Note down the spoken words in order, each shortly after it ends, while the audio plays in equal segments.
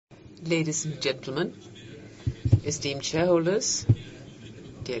Ladies and gentlemen, esteemed shareholders,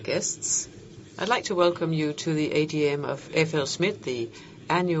 dear guests, I'd like to welcome you to the AGM of FLSmidth, the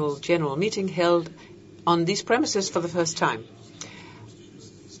annual general meeting held on these premises for the first time.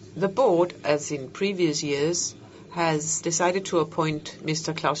 The board, as in previous years, has decided to appoint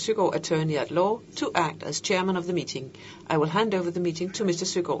Mr. Klaus Søgaard, attorney at law, to act as chairman of the meeting. I will hand over the meeting to Mr.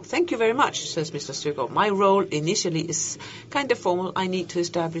 Søgaard. Thank you very much, says Mr. Søgaard. My role initially is kind of formal. I need to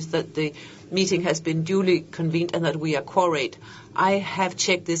establish that the meeting has been duly convened and that we are quorate. I have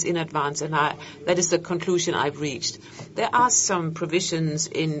checked this in advance, and that is the conclusion I've reached. There are some provisions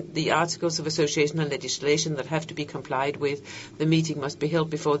in the Articles of Association and legislation that have to be complied with. The meeting must be held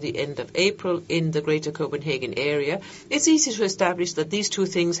before the end of April in the Greater Copenhagen area. It's easy to establish that these two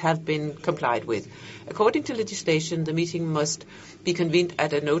things have been complied with. According to legislation, the meeting must be convened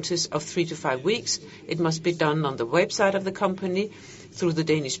at a notice of 3 to 5 weeks. It must be done on the website of the company, through the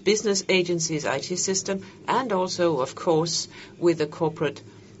Danish Business Agency's IT system, and also, of course, with a corporate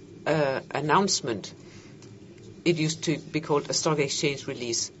announcement. It used to be called a stock exchange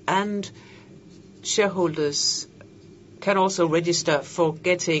release. And shareholders can also register for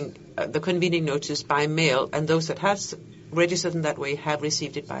getting the convening notice by mail, and those that have registered in that way have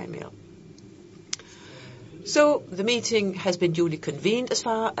received it by mail. So the meeting has been duly convened as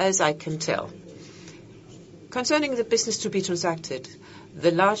far as I can tell. Concerning the business to be transacted,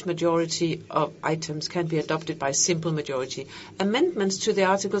 the large majority of items can be adopted by simple majority. Amendments to the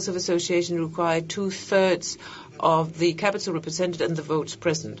Articles of Association require 2/3 of the capital represented and the votes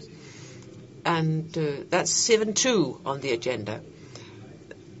present. And that's 7.2 on the agenda.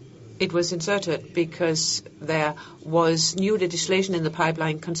 It was inserted because there was new legislation in the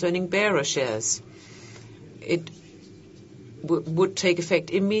pipeline concerning bearer shares. It would take effect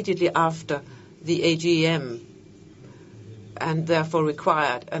immediately after the AGM, and therefore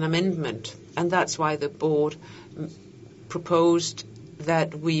required an amendment. And that's why the board proposed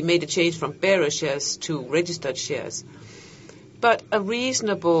that we made a change from bearer shares to registered shares. But a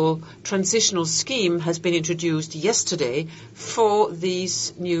reasonable transitional scheme has been introduced yesterday for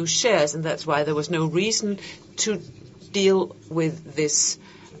these new shares, and that's why there was no reason to deal with this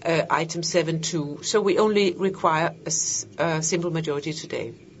item 7.2. So we only require a simple majority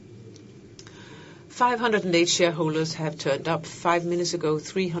today. 508 shareholders have turned up. 5 minutes ago,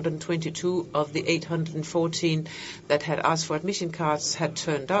 322 of the 814 that had asked for admission cards had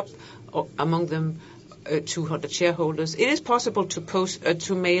turned up. Among them, 200 shareholders. It is possible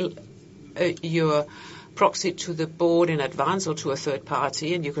to mail your proxy to the board in advance or to a third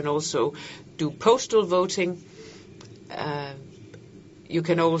party, and you can also do postal voting. You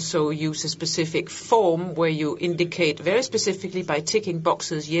can also use a specific form where you indicate very specifically by ticking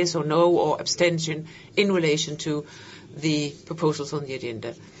boxes yes or no or abstention in relation to the proposals on the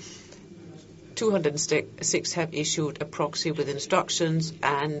agenda. 206 have issued a proxy with instructions,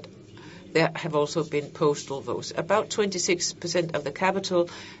 and there have also been postal votes. About 26% of the capital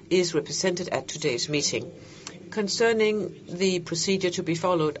is represented at today's meeting. Concerning the procedure to be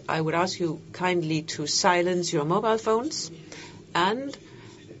followed, I would ask you kindly to silence your mobile phones. And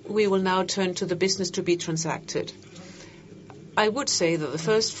we will now turn to the business to be transacted. I would say that the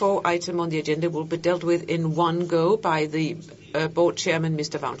first 4 items on the agenda will be dealt with in one go by the board chairman,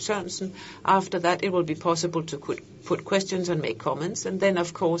 Mr. Vagn Sørensen. After that, it will be possible to put questions and make comments. And then,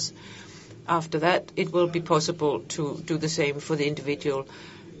 of course, after that, it will be possible to do the same for the individual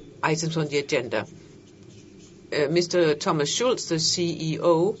items on the agenda. Mr. Thomas Schulz, the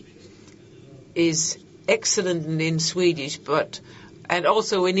CEO, is excellent in Swedish, and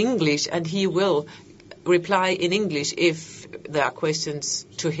also in English, and he will reply in English if there are questions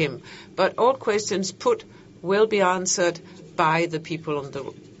to him. But all questions put will be answered by the people on the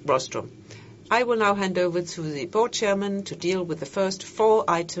rostrum. I will now hand over to the board chairman to deal with the first 4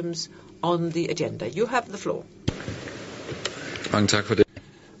 items on the agenda. You have the floor.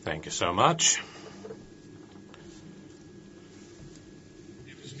 Thank you so much.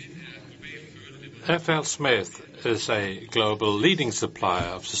 FLSmidth is a global leading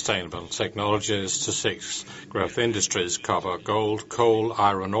supplier of sustainable technologies to 6 growth industries: copper, gold, coal,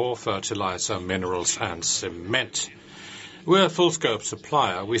 iron ore, fertilizer, minerals and cement. We're a full-scope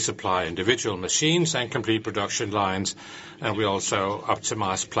supplier. We supply individual machines and complete production lines, and we also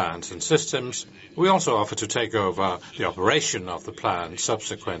optimize plants and systems. We also offer to take over the operation of the plant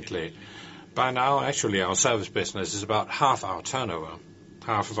subsequently. By now, actually, our service business is about half our turnover,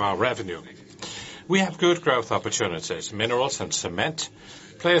 half of our revenue. We have good growth opportunities. Minerals and cement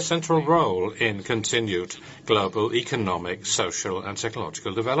play a central role in continued global economic, social and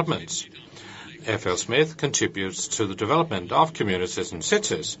technological developments. FLSmidth contributes to the development of communities and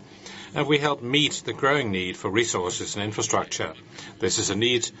cities, and we help meet the growing need for resources and infrastructure. This is a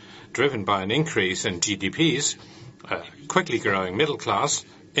need driven by an increase in GDPs, quickly growing middle class,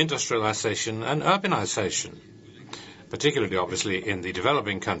 industrialization and urbanization, particularly obviously in the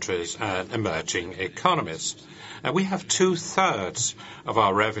developing countries and emerging economies. And we have 2/3 of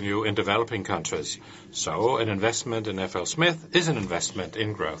our revenue in developing countries. So an investment in FLSmidth is an investment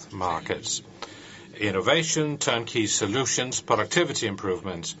in growth markets. Innovation, turnkey solutions, productivity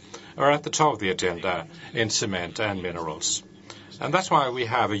improvements are at the top of the agenda in cement and minerals. And that's why we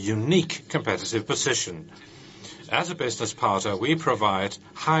have a unique competitive position. As a business partner, we provide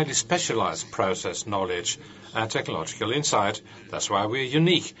highly specialized process knowledge and technological insight. That's why we're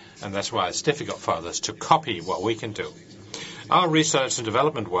unique, and that's why it's difficult for others to copy what we can do. Our research and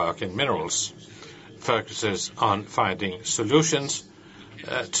development work in minerals focuses on finding solutions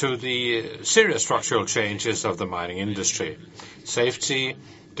to the serious structural changes of the mining industry. Safety,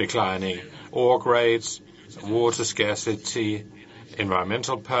 declining ore grades, water scarcity,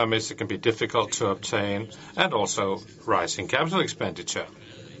 environmental permits that can be difficult to obtain, and also rising capital expenditure.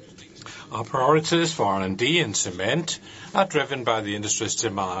 Our priorities for R&D in cement are driven by the industry's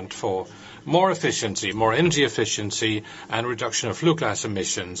demand for more efficiency, more energy efficiency, and reduction of flue gas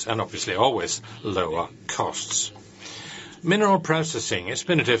emissions, and obviously always lower costs. Mineral processing, it's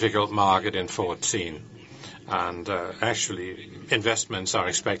been a difficult market in 2014. And actually, investments are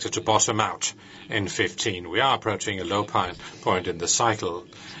expected to bottom out in 2015. We are approaching a low point in the cycle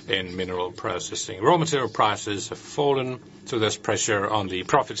in mineral processing. Raw material prices have fallen, so there's pressure on the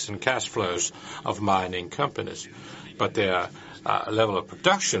profits and cash flows of mining companies. But their level of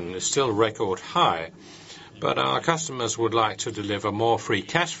production is still record high. But our customers would like to deliver more free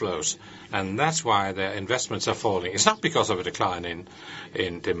cash flows, and that's why their investments are falling. It's not because of a decline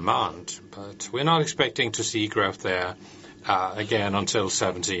in demand, but we're not expecting to see growth there again until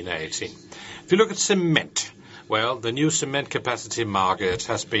 17-18. If you look at cement, well, the new cement capacity market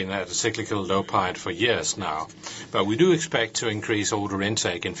has been at a cyclical low point for years now, but we do expect to increase order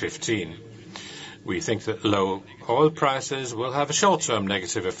intake in 2015. We think that low oil prices will have a short-term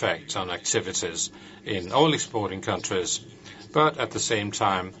negative effect on activities in oil exporting countries, but at the same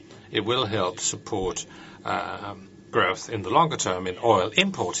time, it will help support growth in the longer term in oil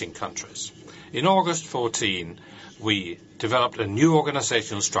importing countries. In August 2014, we developed a new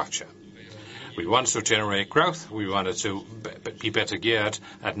organizational structure. We wanted to generate growth. We wanted to be better geared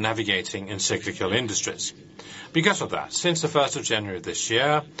at navigating in cyclical industries. Because of that, since the 1st of January this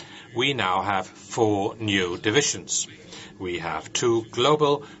year, we now have 4 new divisions. We have 2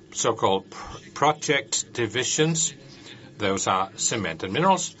 global so-called project divisions. Those are cement and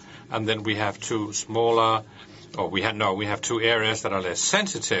minerals. And then we have 2 smaller, we have 2 areas that are less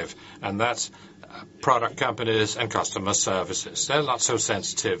sensitive, and that's product companies and customer services. They're not so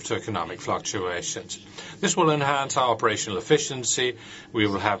sensitive to economic fluctuations. This will enhance our operational efficiency. We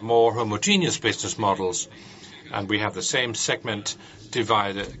will have more homogeneous business models, and we have the same segment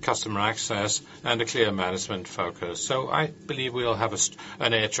divided customer access and a clear management focus. So I believe we'll have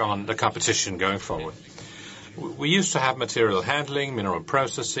an edge on the competition going forward. We used to have material handling, mineral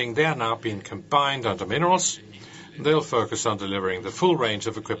processing. They are now being combined under minerals. They'll focus on delivering the full range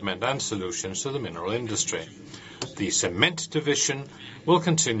of equipment and solutions to the mineral industry. The cement division will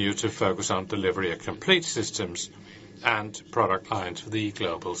continue to focus on delivery of complete systems and product lines for the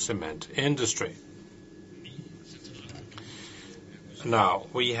global cement industry. Now,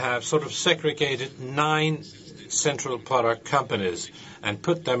 we have sort of segregated 9 central product companies and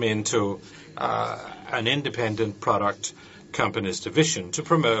put them into an independent product companies division to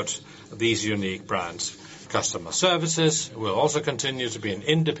promote these unique brands. Customer services will also continue to be an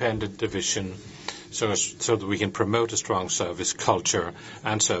independent division so that we can promote a strong service culture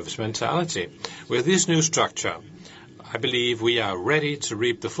and service mentality. With this new structure, I believe we are ready to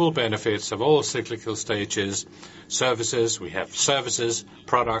reap the full benefits of all cyclical stages. Services, we have services,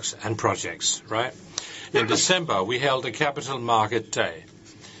 products and projects, right? In December, we held a capital market day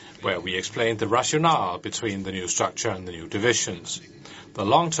where we explained the rationale between the new structure and the new divisions. The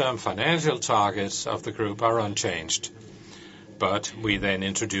long-term financial targets of the group are unchanged, but we then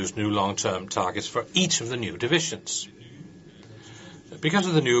introduced new long-term targets for each of the new divisions. Because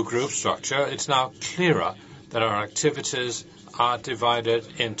of the new group structure, it's now clearer that our activities are divided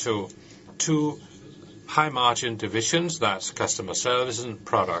into 2 high-margin divisions, that's customer service and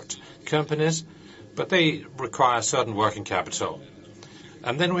product companies, but they require certain working capital.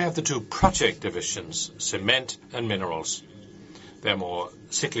 And then we have the 2 project divisions, cement and minerals. They're more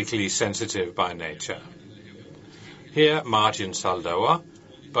cyclically sensitive by nature. Here, margins are lower,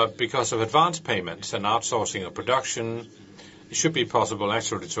 But because of advance payments and outsourcing of production, it should be possible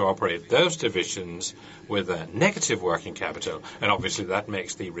actually to operate those divisions with a negative working capital, and obviously that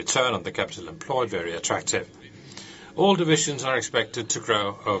makes the return on the capital employed very attractive. All divisions are expected to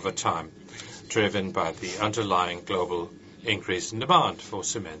grow over time, driven by the underlying global increase in demand for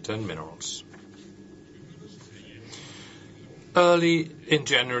cement and minerals. Early in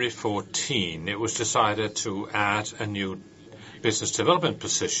January 14, it was decided to add a new business development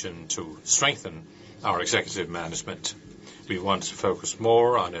position to strengthen our executive management. We want to focus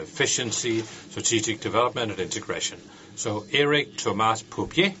more on efficiency, strategic development and integration. So Eric Thomas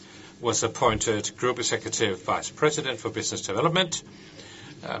Poupier was appointed Group Executive Vice President for Business Development.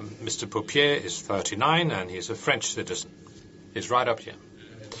 Mr. Poupier is 39 and he's a French citizen. He's right up here.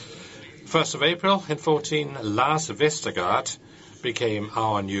 1st of April in 14, Lars Vestergaard became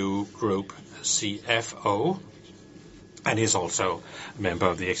our new Group CFO. And he's also a member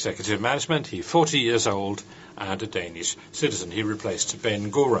of the executive management. He's 40 years old and a Danish citizen. He replaced Ben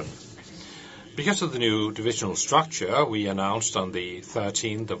Goren. Because of the new divisional structure, we announced on the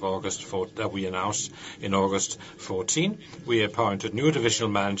 13th of August, in August 14, we appointed new divisional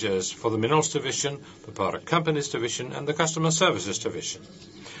managers for the Minerals Division, the Product Companies Division, and the Customer Services Division.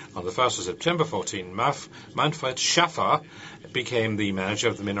 On the 1st of September 14, Manfred Schaffer became the manager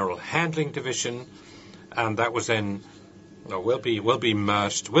of the Mineral Handling Division, and that was then will be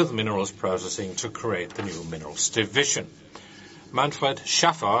merged with Minerals Processing to create the new Minerals Division. Manfred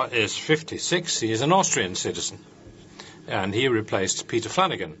Schaffer is 56. He is an Austrian citizen, and he replaced Peter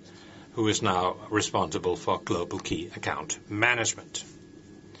Flanagan, who is now responsible for Global Key Account Management.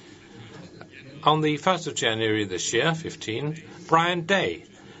 On the 1st of January this year, 15, Brian Day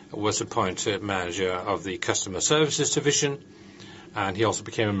was appointed manager of the Customer Services Division, and he also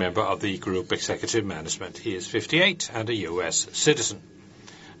became a member of the Group Executive Management. He is 58 and a U.S. citizen.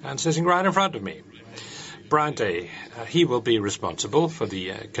 And sitting right in front of me, Brian Day, he will be responsible for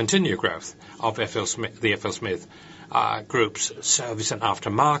the continued growth of the FL Smith Group's service and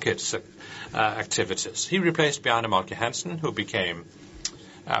aftermarket activities. He replaced Bjarne Moltke Hansen, who became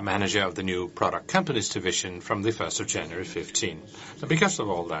manager of the new Product Companies Division from the 1st of January 15. And because of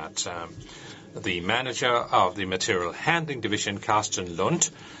all that, the manager of the Material Handling Division, Carsten Lund,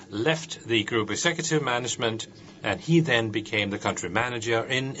 left the Group Executive Management, and he then became the country manager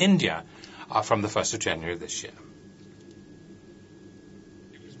in India from the 1st of January this year.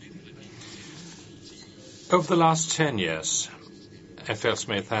 Over the last 10 years, FL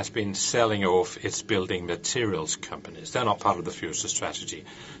Smith has been selling off its building materials companies. They're not part of the future strategy.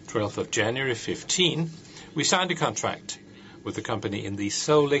 12th of January 15, we signed a contract with the company in the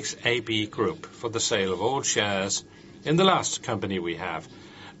Solix AB Group for the sale of all shares in the last company we had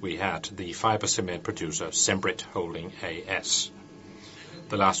the fiber cement producer Sembrit Holding AS.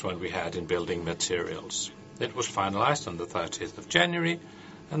 The last one we had in building materials. It was finalized on the 30th of January,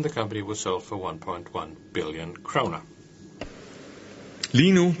 and the company was sold for 1.1 billion kroner.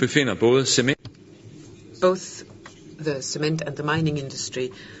 Lige nu befinder både cement. Both the cement and the mining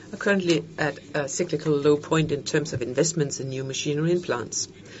industry are currently at a cyclical low point in terms of investments in new machinery and plants.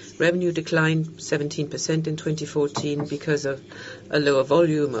 Revenue declined 17% in 2014 because of a lower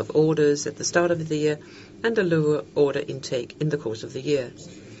volume of orders at the start of the year and a lower order intake in the course of the year.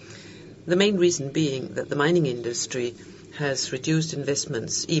 The main reason being that the mining industry has reduced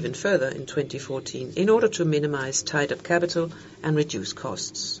investments even further in 2014 in order to minimize tied-up capital and reduce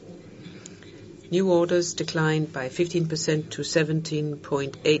costs. New orders declined by 15% to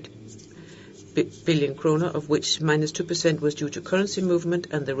 17.8 billion kroner, of which minus 2% was due to currency movement,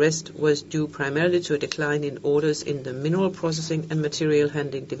 and the rest was due primarily to a decline in orders in the mineral processing and material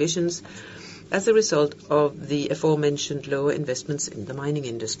handling divisions as a result of the aforementioned lower investments in the mining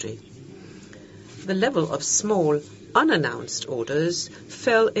industry. The level of small, unannounced orders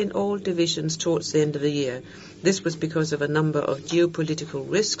fell in all divisions towards the end of the year. This was because of a number of geopolitical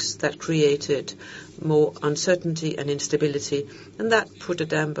risks that created more uncertainty and instability, and that put a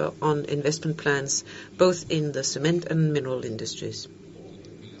damper on investment plans both in the cement and mineral industries.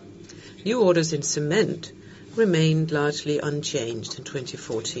 New orders in cement remained largely unchanged in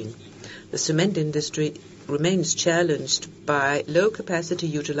 2014. The cement industry remains challenged by low capacity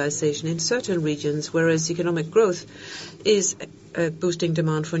utilization in certain regions, whereas economic growth is boosting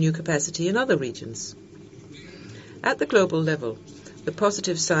demand for new capacity in other regions. At the global level, the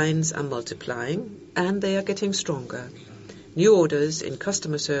positive signs are multiplying and they are getting stronger. New orders in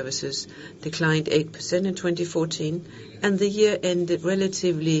customer services declined 8% in 2014, and the year ended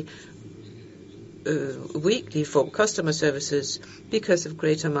relatively weakly for customer services because of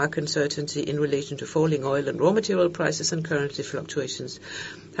greater market uncertainty in relation to falling oil and raw material prices and currency fluctuations.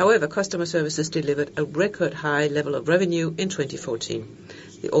 However, customer services delivered a record high level of revenue in 2014.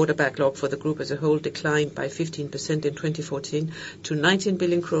 The order backlog for the group as a whole declined by 15% in 2014 to 19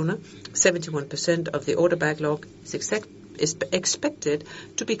 billion kroner. 71% of the order backlog is expected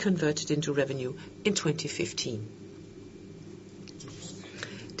to be converted into revenue in 2015.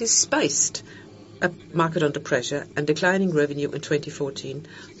 Despite a market under pressure and declining revenue in 2014,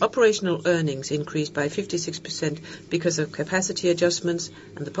 operational earnings increased by 56% because of capacity adjustments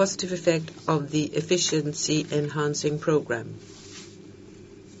and the positive effect of the efficiency enhancing program.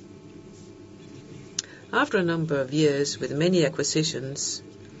 After a number of years with many acquisitions,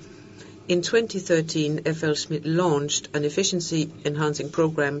 in 2013 FLSmidth launched an efficiency enhancing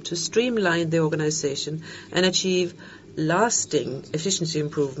program to streamline the organization and achieve lasting efficiency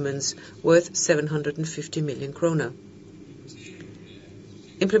improvements worth 750 million kroner.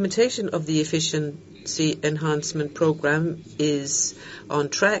 Implementation of the efficiency enhancement program is on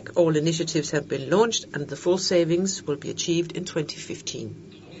track. All initiatives have been launched and the full savings will be achieved in 2015.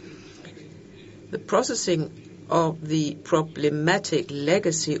 The processing of the problematic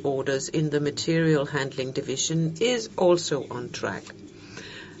legacy orders in the material handling division is also on track.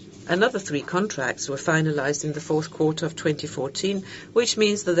 Another 3 contracts were finalized in the fourth quarter of 2014, which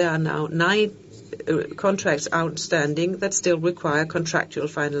means that there are now 9 contracts outstanding that still require contractual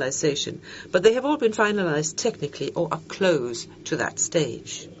finalization, but they have all been finalized technically or are close to that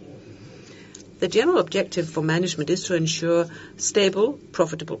stage. The general objective for management is to ensure stable,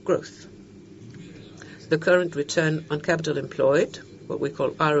 profitable growth. The current return on capital employed, what we call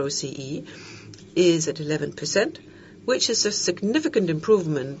ROCE, is at 11%, which is a significant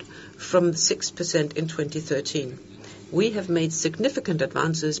improvement from 6% in 2013. We have made significant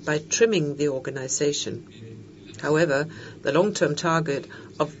advances by trimming the organization. However, the long-term target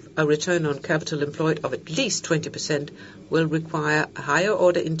of a return on capital employed of at least 20% will require a higher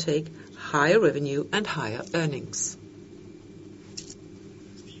order intake, higher revenue and higher earnings.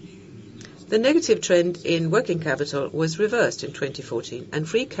 The negative trend in working capital was reversed in 2014 and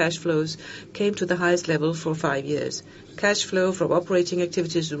free cash flows came to the highest level for 5 years. Cash flow from operating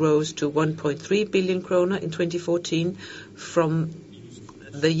activities rose to 1.3 billion kroner in 2014 from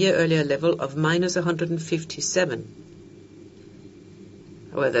the year earlier level of minus 157.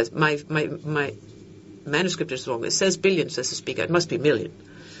 Well, that's my manuscript is wrong. It says billion, says the speaker. It must be million.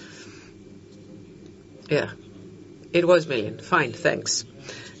 Yeah, it was million. Fine, thanks.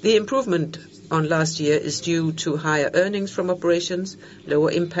 The improvement on last year is due to higher earnings from operations,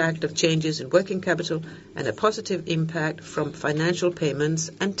 lower impact of changes in working capital, and a positive impact from financial payments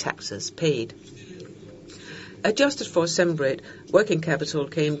and taxes paid. Adjusted for Sembrate, working capital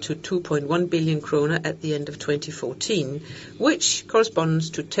came to 2.1 billion kroner at the end of 2014, which corresponds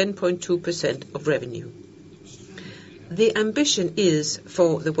to 10.2% of revenue. The ambition is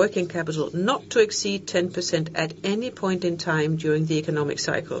for the working capital not to exceed 10% at any point in time during the economic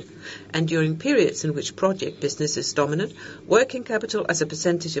cycle, and during periods in which project business is dominant, working capital as a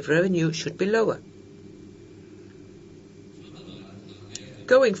percentage of revenue should be lower.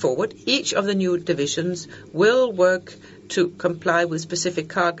 Going forward, each of the new divisions will work to comply with specific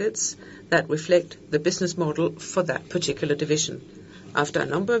targets that reflect the business model for that particular division. After a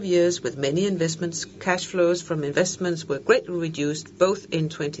number of years with many investments, cash flows from investments were greatly reduced both in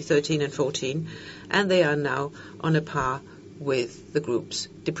 2013 and 14, and they are now on a par with the group's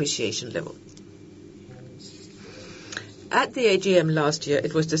depreciation level. At the AGM last year,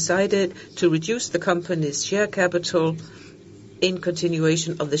 it was decided to reduce the company's share capital in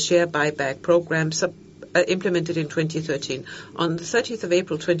continuation of the share buyback program implemented in 2013. On the 30th of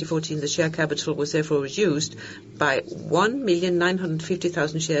April 2014, the share capital was therefore reduced by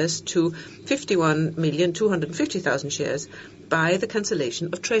 1,950,000 shares to 51,250,000 shares by the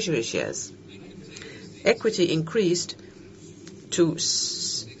cancellation of treasury shares. Equity increased to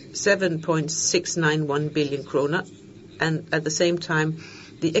 7.691 billion kroner, and at the same time,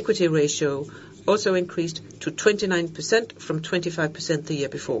 the equity ratio also increased to 29% from 25% the year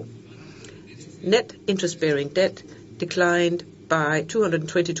before. Net interest-bearing debt declined by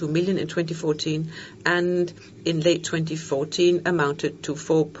 222 million in 2014 and in late 2014 amounted to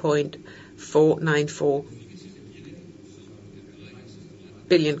 4.494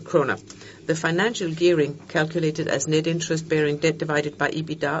 billion kroner. The financial gearing calculated as net interest-bearing debt divided by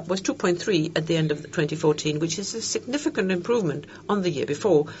EBITDA was 2.3 at the end of 2014, which is a significant improvement on the year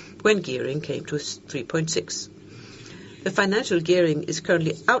before when gearing came to 3.6. The financial gearing is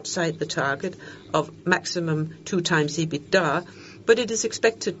currently outside the target of maximum 2 times EBITDA, but it is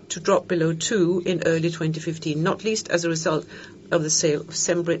expected to drop below 2 in early 2015, not least as a result of the sale of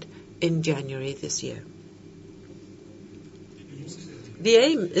Sembrit in January this year. The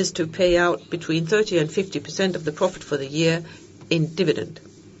aim is to pay out between 30 and 50% of the profit for the year in dividend.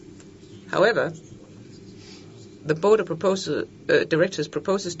 However, the Board of Directors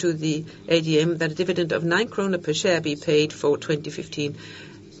proposes to the AGM that a dividend of 9 kroner per share be paid for 2015,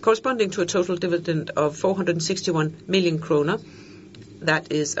 corresponding to a total dividend of 461 million kroner.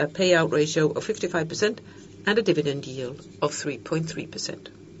 That is a payout ratio of 55% and a dividend yield of 3.3%.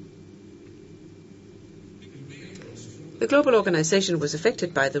 The global organization was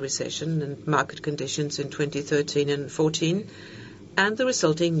affected by the recession and market conditions in 2013 and 14, and the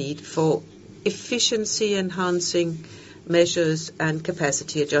resulting need for efficiency-enhancing measures and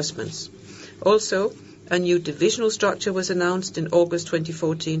capacity adjustments. Also, a new divisional structure was announced in August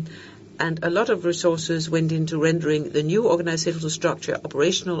 2014, and a lot of resources went into rendering the new organizational structure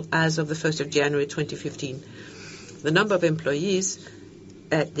operational as of the 1st of January 2015. The number of employees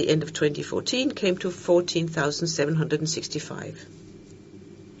at the end of 2014 came to 14,765.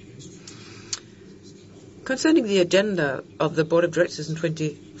 Concerning the agenda of the Board of Directors in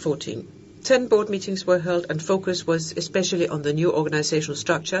 2014, 10 board meetings were held, and focus was especially on the new organizational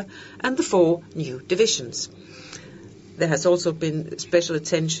structure and the 4 new divisions. There has also been special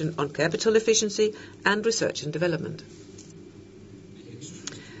attention on capital efficiency and research and development.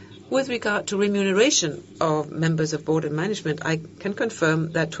 With regard to remuneration of members of board and management, I can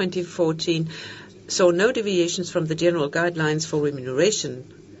confirm that 2014 saw no deviations from the general guidelines for remuneration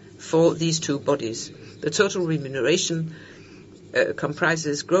for these 2 bodies. The total remuneration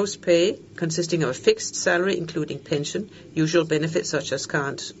comprises gross pay consisting of a fixed salary including pension, usual benefits such as car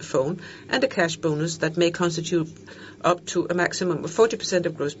and phone, and a cash bonus that may constitute up to a maximum of 40%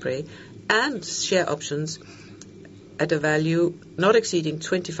 of gross pay, and share options at a value not exceeding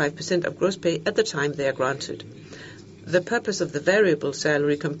 25% of gross pay at the time they are granted. The purpose of the variable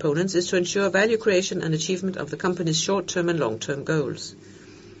salary components is to ensure value creation and achievement of the company's short-term and long-term goals.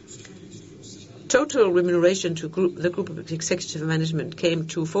 Total remuneration to the group of executive management came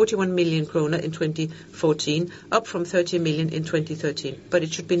to 41 million kroner in 2014, up from 30 million in 2013. But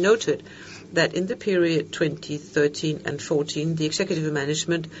it should be noted that in the period 2013 and 14, the executive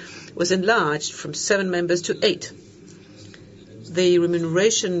management was enlarged from 7 members to 8. The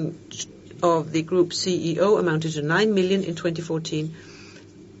remuneration of the group CEO amounted to 9 million in 2014,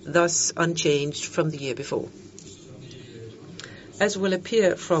 thus unchanged from the year before. As will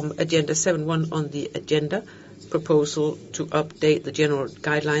appear from Agenda 7.1 on the agenda, proposal to update the general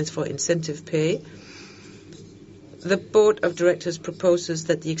guidelines for incentive pay, the Board of Directors proposes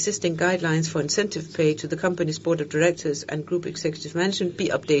that the existing guidelines for incentive pay to the company's Board of Directors and Group Executive Management be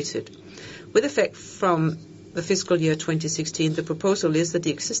updated. With effect from the fiscal year 2016, the proposal is that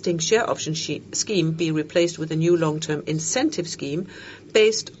the existing share option scheme be replaced with a new long-term incentive scheme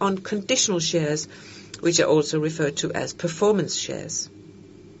based on conditional shares, which are also referred to as performance shares.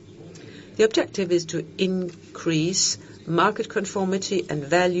 The objective is to increase market conformity and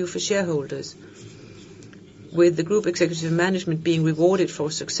value for shareholders, with the group executive management being rewarded for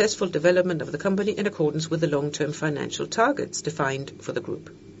successful development of the company in accordance with the long-term financial targets defined for the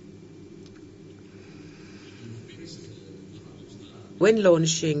group. When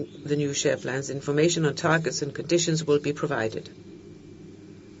launching the new share plans, information on targets and conditions will be provided.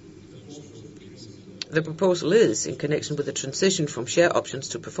 The proposal is, in connection with the transition from share options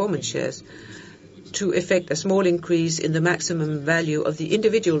to performance shares, to effect a small increase in the maximum value of the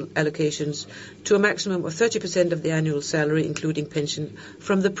individual allocations to a maximum of 30% of the annual salary, including pension,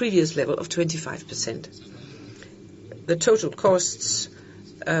 from the previous level of 25%. The total costs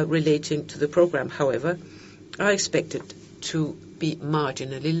relating to the program, however, are expected to be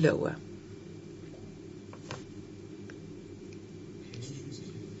marginally lower.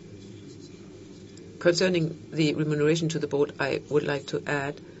 Concerning the remuneration to the board, I would like to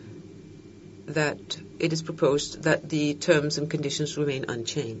add that it is proposed that the terms and conditions remain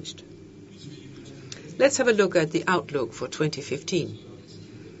unchanged. Let's have a look at the outlook for 2015.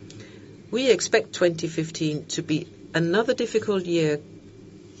 We expect 2015 to be another difficult year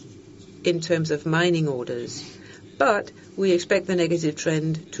in terms of mining orders, but we expect the negative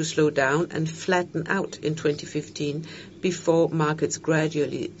trend to slow down and flatten out in 2015 before markets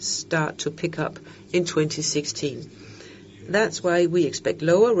gradually start to pick up in 2016. That's why we expect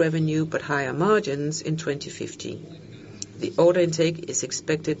lower revenue but higher margins in 2015. The order intake is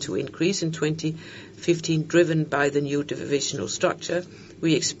expected to increase in 2015, driven by the new divisional structure.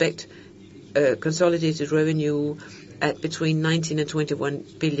 We expect consolidated revenue at between 19 and 21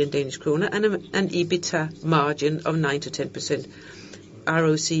 billion Danish kroner and an EBITDA margin of 9 to 10%.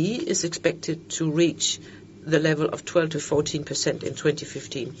 ROCE is expected to reach the level of 12 to 14% in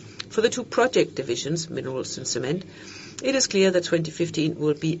 2015. For the two project divisions, Minerals and Cement, it is clear that 2015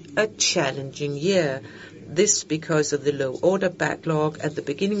 will be a challenging year. This because of the low order backlog at the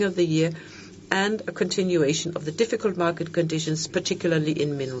beginning of the year and a continuation of the difficult market conditions, particularly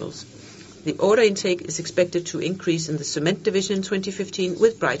in minerals. The order intake is expected to increase in the cement division in 2015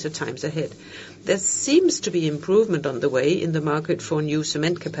 with brighter times ahead. There seems to be improvement on the way in the market for new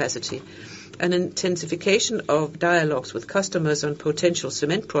cement capacity. An intensification of dialogues with customers on potential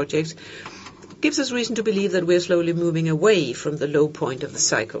cement projects gives us reason to believe that we are slowly moving away from the low point of the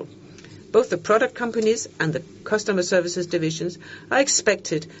cycle. Both the product companies and the customer services divisions are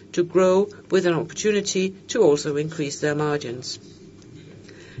expected to grow with an opportunity to also increase their margins.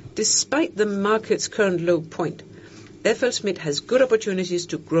 Despite the market's current low point, FLSmidth has good opportunities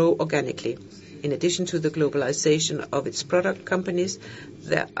to grow organically. In addition to the globalization of its product companies,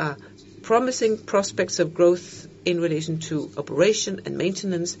 there are promising prospects of growth in relation to operation and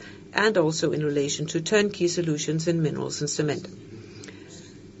maintenance and also in relation to turnkey solutions in minerals and cement.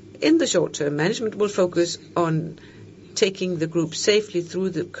 In the short term, management will focus on taking the group safely through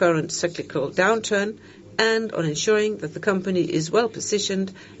the current cyclical downturn and on ensuring that the company is well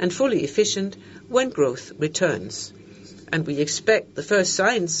positioned and fully efficient when growth returns. And we expect the first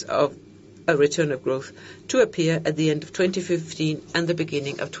signs of a return of growth to appear at the end of 2015 and the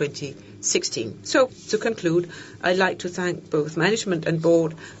beginning of 2016. So, to conclude, I'd like to thank both management and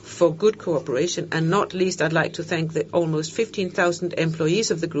board for good cooperation, and not least I'd like to thank the almost 15,000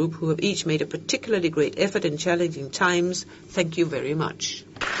 employees of the group who have each made a particularly great effort in challenging times. Thank you very much.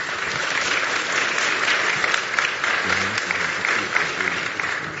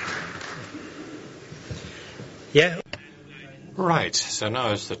 Yeah. Right, so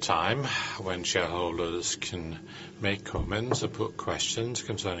now is the time when shareholders can make comments or put questions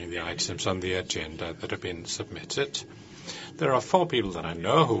concerning the items on the agenda that have been submitted. There are 4 people that I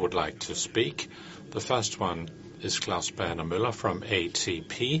know who would like to speak. The first one is Claus Berner Møller from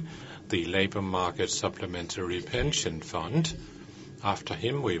ATP, the Labour Market Supplementary Pension Fund. After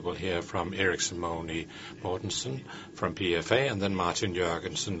him, we will hear from Eriksen Moni Mortensen from PFA, and then Martin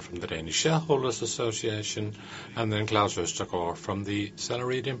Jørgensen from the Danish Shareholders Association, and then Klaus Østergaard from the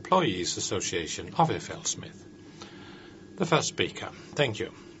Salaried Employees Association of FLSmidth. The first speaker. Thank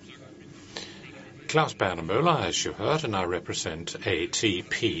you. Claus Berner Møller, as you heard, and I represent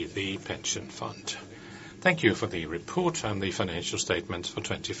ATP, the pension fund. Thank you for the report and the financial statements for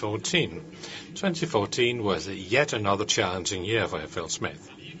 2014. 2014 was yet another challenging year for FLSmidth.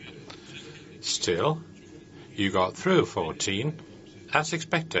 Still, you got through 14 as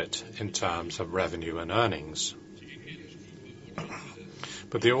expected in terms of revenue and earnings.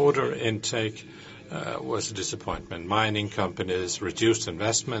 But the order intake was a disappointment. Mining companies reduced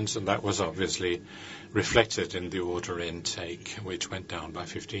investments, and that was obviously reflected in the order intake, which went down by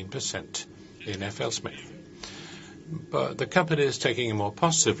 15%. In FLSmidth. But the company is taking a more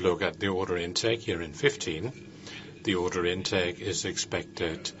positive look at the order intake here in 15. The order intake is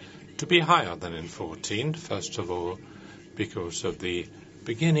expected to be higher than in 14, first of all, because of the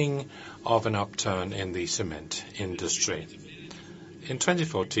beginning of an upturn in the cement industry. In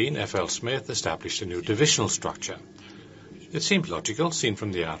 2014, FLSmidth established a new divisional structure. It seemed logical, seen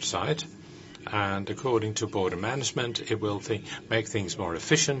from the outside, and according to board and management, it will make things more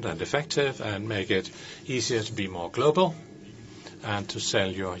efficient and effective and make it easier to be more global and to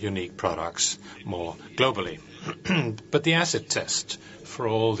sell your unique products more globally. But the acid test for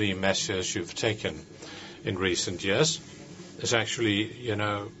all the measures you've taken in recent years is actually,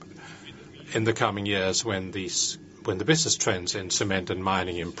 in the coming years when the business trends in cement and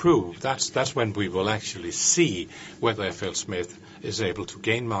mining improve, that's when we will actually see whether FLSmidth is able to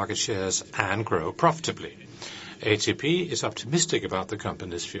gain market shares and grow profitably. ATP is optimistic about the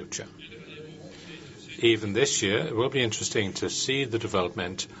company's future. Even this year, it will be interesting to see the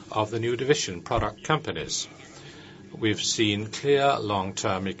development of the new division, product companies. We've seen clear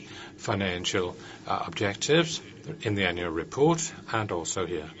long-term financial objectives in the annual report and also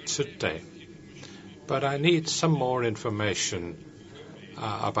here today. But I need some more information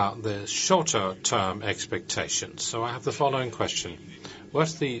about the shorter-term expectations. So I have the following question.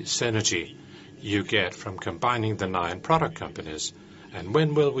 What's the synergy you get from combining the 9 product companies, and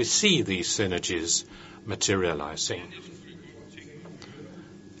when will we see these synergies materializing?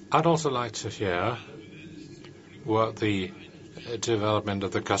 I'd also like to hear what the development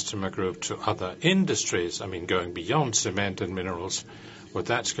of the customer group to other industries, going beyond cement and minerals, what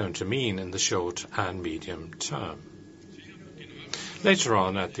that's going to mean in the short and medium term. Later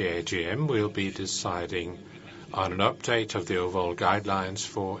on at the AGM, we'll be deciding on an update of the overall guidelines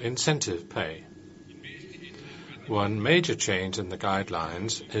for incentive pay. One major change in the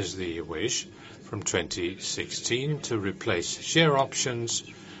guidelines is the wish from 2016 to replace share options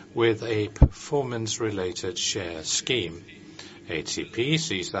with a performance-related share scheme. ATP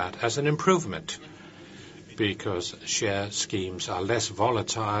sees that as an improvement because share schemes are less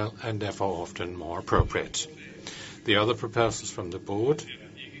volatile and therefore often more appropriate. The other proposals from the board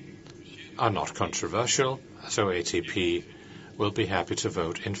are not controversial, so ATP will be happy to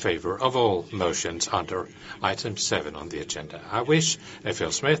vote in favor of all motions under item 7 on the agenda. I wish FL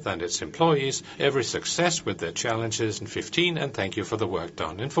Smith and its employees every success with their challenges in 15, and thank you for the work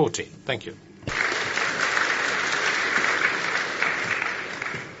done in 14. Thank you.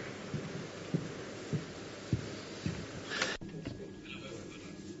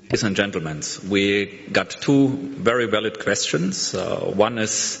 Ladies and gentlemen, we got two very valid questions. One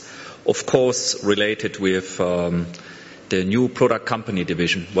is, of course, related with the new product company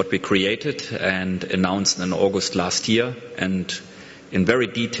division, what we created and announced in August last year, and in very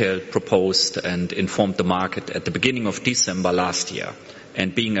detail proposed and informed the market at the beginning of December last year,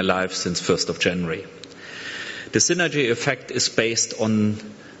 and being alive since 1st of January. The synergy effect is based on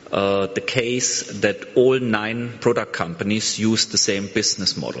the case that all 9 product companies use the same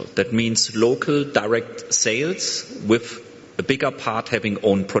business model. That means local direct sales with a bigger part having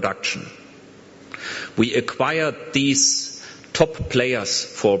own production. We acquired these top players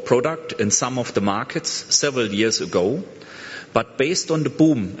for product in some of the markets several years ago, but based on the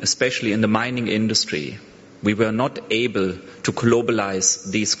boom, especially in the mining industry, we were not able to globalize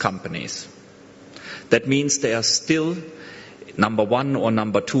these companies. That means they are still number 1 or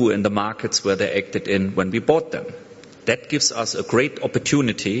number 2 in the markets where they acted in when we bought them. That gives us a great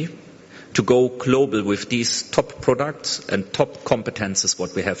opportunity to go global with these top products and top competences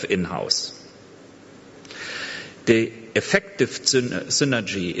what we have in-house. The effective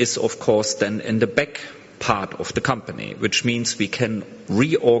synergy is, of course, then in the back part of the company, which means we can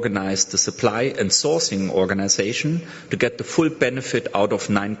reorganize the supply and sourcing organization to get the full benefit out of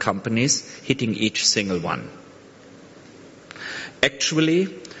 9 companies, hitting each single one. Actually,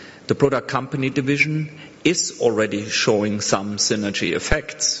 the product company division is already showing some synergy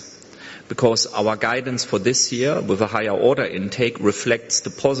effects, because our guidance for this year with a higher order intake reflects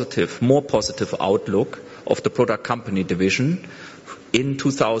the more positive outlook of the product company division in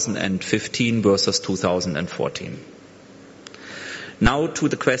 2015 versus 2014. Now to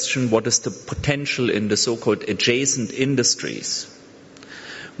the question, what is the potential in the so-called adjacent industries?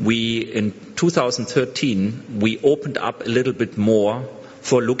 In 2013, we opened up a little bit more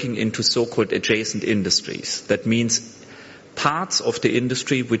for looking into so-called adjacent industries. That means parts of the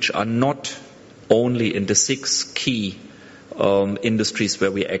industry which are not only in the 6 key industries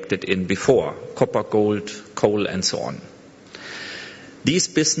where we acted in before, copper, gold, coal, and so on. These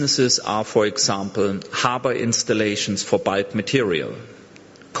businesses are, for example, harbor installations for bulk material,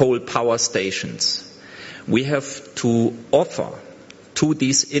 coal power stations. We have to offer to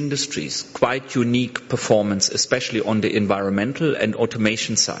these industries quite unique performance, especially on the environmental and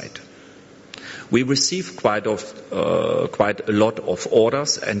automation side. We receive quite a lot of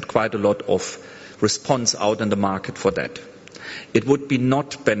orders and quite a lot of response out in the market for that. It would be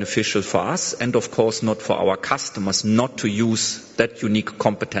not beneficial for us and of course not for our customers not to use that unique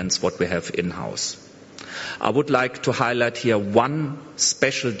competence what we have in-house. I would like to highlight here one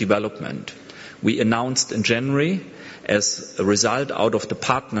special development we announced in January as a result out of the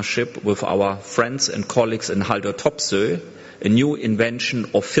partnership with our friends and colleagues in Haldor Topsøe, a new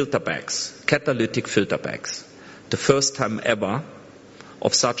invention of filter bags, catalytic filter bags. The first time ever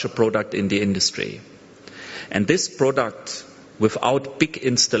of such a product in the industry. And this product, without big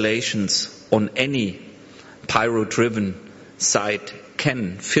installations on any pyro-driven site,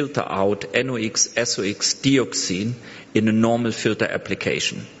 can filter out NOx, SOx, dioxin in a normal filter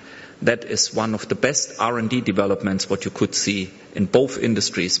application. That is one of the best R&D developments what you could see in both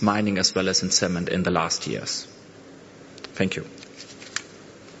industries, mining as well as in cement in the last years. Thank you.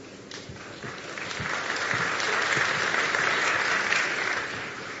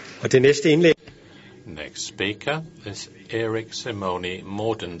 Next speaker is Erik Simoni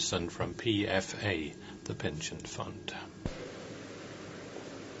Mortensen from PFA, the pension fund.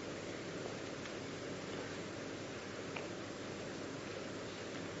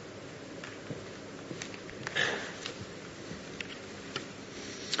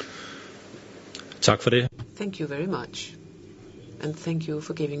 Thank you very much, and thank you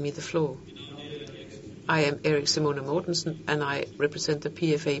for giving me the floor. I am Erik Simoni Mortensen, and I represent the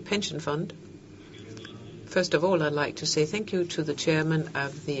PFA pension fund. First of all, I'd like to say thank you to the chairman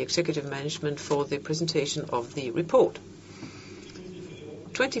of the executive management for the presentation of the report.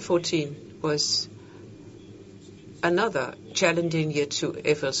 2014 was another challenging year to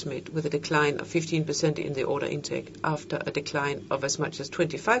FLSmidth, with a decline of 15% in the order intake after a decline of as much as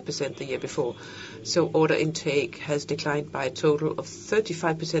 25% the year before. So order intake has declined by a total of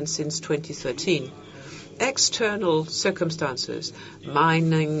 35% since 2013. External circumstances,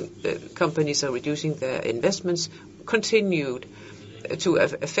 mining companies are reducing their investments, continued to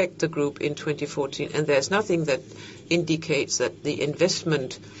affect the group in 2014, and there's nothing that indicates that the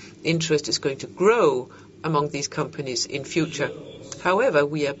investment interest is going to grow among these companies in future. However,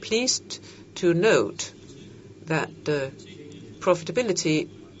 we are pleased to note that the profitability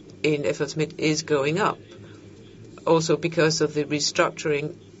in FLSmidth is going up, also because of the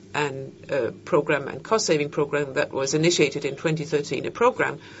restructuring and program and cost-saving program that was initiated in 2013, a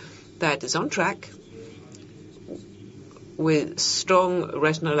program that is on track with strong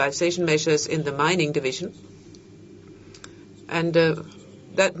rationalization measures in the mining division. And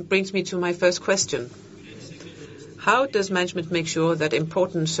that brings me to my first question. How does management make sure that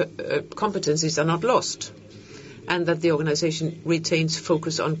important competencies are not lost and that the organization retains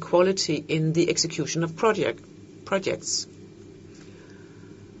focus on quality in the execution of projects?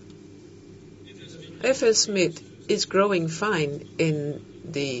 FLSmidth is growing fine in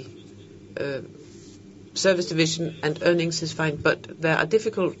the service division, and earnings is fine, but there are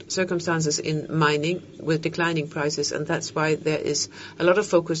difficult circumstances in mining with declining prices, and that's why there is a lot of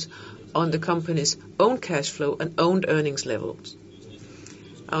focus on the company's own cash flow and owned earnings levels.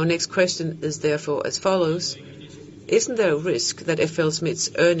 Our next question is therefore as follows. Isn't there a risk that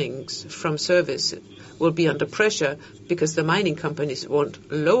FLSmidth's earnings from service will be under pressure because the mining companies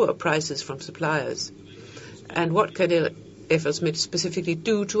want lower prices from suppliers? And what can FLSmidth specifically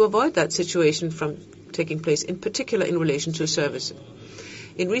do to avoid that situation from taking place, in particular in relation to service?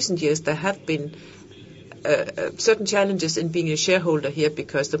 In recent years, there have been certain challenges in being a shareholder here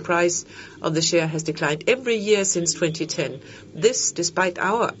because the price of the share has declined every year since 2010. This, despite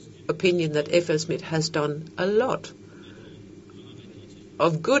our opinion that FLSmidth has done a lot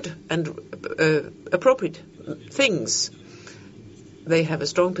of good and appropriate things. They have a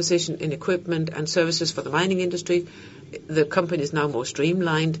strong position in equipment and services for the mining industry. The company is now more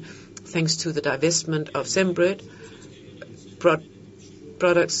streamlined thanks to the divestment of Sembrød.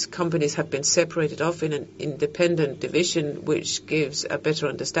 Products companies have been separated off in an independent division, which gives a better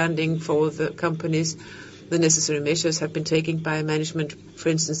understanding for the companies. The necessary measures have been taken by management, for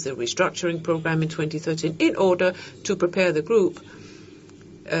instance, the restructuring program in 2013, in order to prepare the group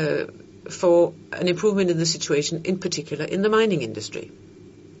for an improvement in the situation, in particular in the mining industry.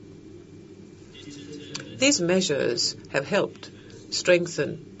 These measures have helped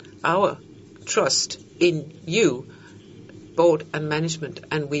strengthen our trust in you, board and management,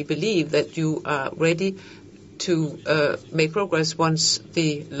 and we believe that you are ready to make progress once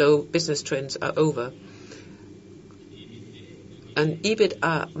the low business trends are over. An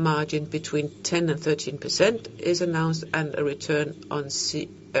EBITDA margin between 10 and 13% is announced, and a return on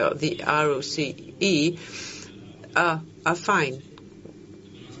the ROCE are fine.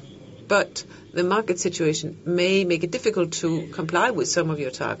 But the market situation may make it difficult to comply with some of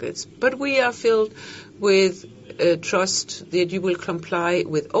your targets. But we are filled with trust that you will comply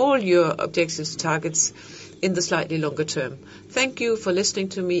with all your objectives, targets in the slightly longer term. Thank you for listening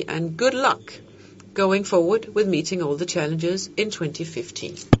to me, and good luck going forward with meeting all the challenges in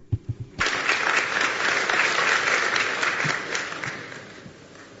 2015.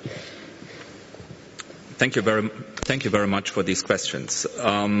 Thank you very much for these questions.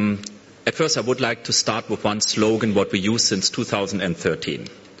 At first, I would like to start with one slogan, what we use since 2013.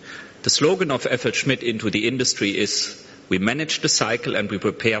 The slogan of FLSmidth into the industry is, we manage the cycle and we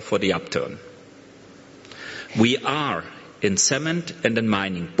prepare for the upturn. We are in cement and in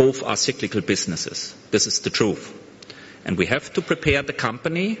mining, both are cyclical businesses. This is the truth. And we have to prepare the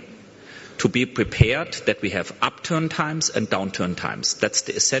company to be prepared that we have upturn times and downturn times. That's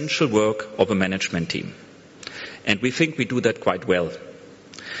the essential work of a management team. And we think we do that quite well.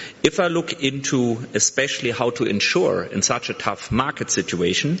 If I look into especially how to ensure in such a tough market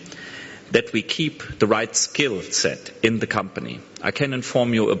situation that we keep the right skill set in the company, I can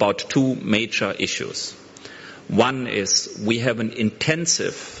inform you about two major issues. One is we have an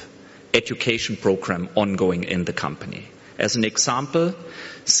intensive education program ongoing in the company. As an example,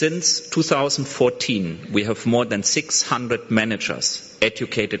 since 2014, we have more than 600 managers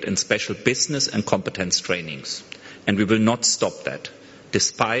educated in special business and competence trainings. And we will not stop that,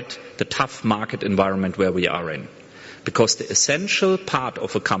 despite the tough market environment where we are in. because the essential part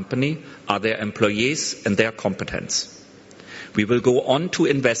of a company are their employees and their competence. We will go on to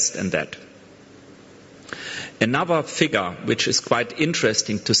invest in that. Another figure which is quite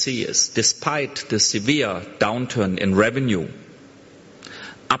interesting to see is, despite the severe downturn in revenue,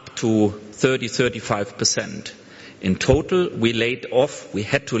 up to 30-35%, in total we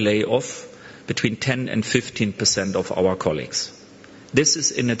had to lay off between 10 and 15% of our colleagues. This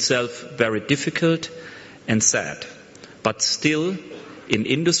is in itself very difficult and sad, but still, in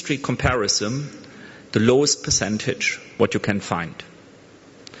industry comparison, the lowest percentage what you can find.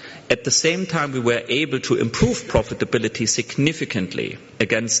 At the same time, we were able to improve profitability significantly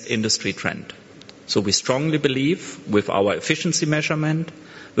against industry trend. So we strongly believe with our efficiency measurement,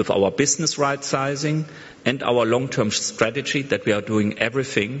 with our business right sizing and our long-term strategy that we are doing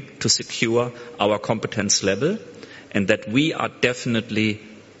everything to secure our competence level and that we are definitely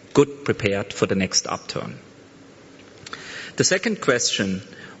good prepared for the next upturn. The second question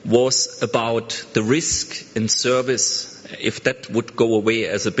was about the risk in service if that would go away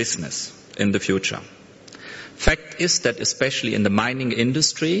as a business in the future. Fact is that especially in the mining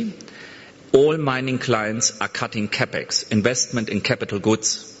industry, all mining clients are cutting capex, investment in capital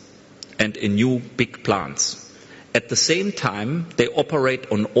goods and in new big plants. At the same time, they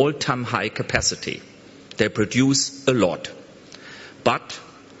operate on all-time high capacity. They produce a lot. But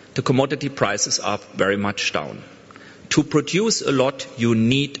the commodity prices are very much down. To produce a lot, you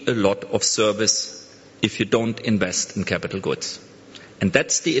need a lot of service if you don't invest in capital goods. And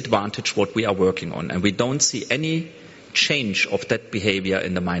that's the advantage what we are working on. And we don't see any change of that behavior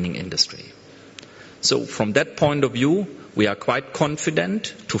in the mining industry. So from that point of view, we are quite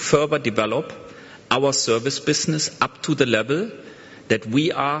confident to further develop our service business up to the level that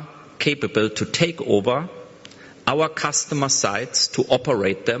we are capable to take over our customer sites to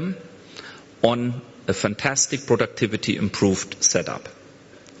operate them on a fantastic productivity improved setup.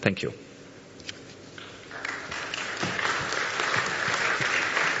 Thank you.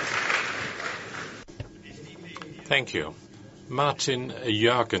 Thank you. Martin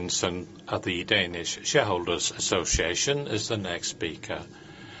Jørgensen of the Danish Shareholders Association is the next speaker.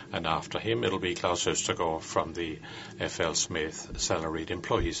 And after him, it'll be Klaus Østergaard from the FL Smith Salaried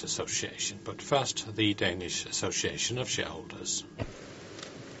Employees Association. But first, the Danish Association of Shareholders.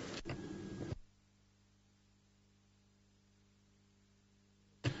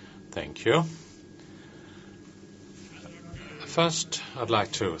 Thank you. First, I'd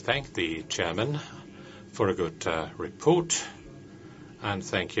like to thank the chairman for a good report, and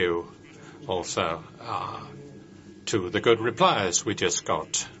thank you also to the good replies we just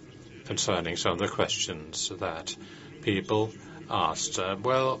got concerning some of the questions that people asked.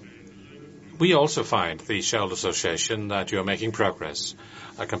 Well, we also find, the Shareholder Association, that you're making progress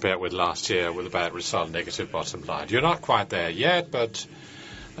compared with last year with a bad result, negative bottom line. You're not quite there yet, but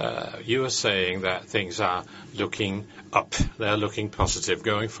you are saying that things are looking up. They're looking positive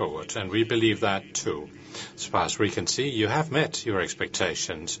going forward, and we believe that too. As far as we can see, you have met your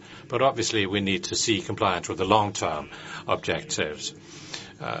expectations, but obviously we need to see compliance with the long-term objectives.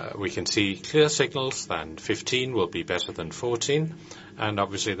 We can see clear signals that 15 will be better than 14, and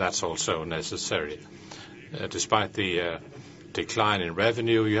obviously that's also necessary. Despite the decline in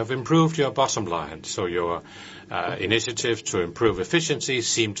revenue, you have improved your bottom line, so your initiatives to improve efficiency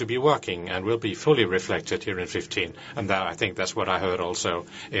seem to be working and will be fully reflected here in 15. And that, I think that's what I heard also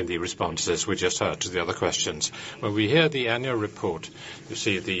in the responses we just heard to the other questions. When we hear the annual report, you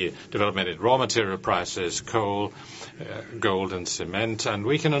see the development in raw material prices, coal, gold and cement, and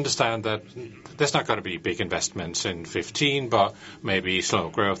we can understand that there's not going to be big investments in 15, but maybe slow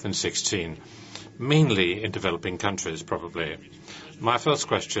growth in 16, mainly in developing countries probably. My first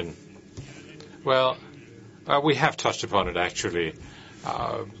question, well, we have touched upon it actually,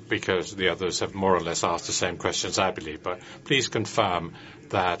 because the others have more or less asked the same questions, I believe. But please confirm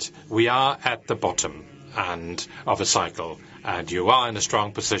that we are at the bottom and of a cycle, and you are in a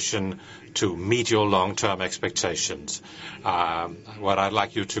strong position to meet your long-term expectations. What I'd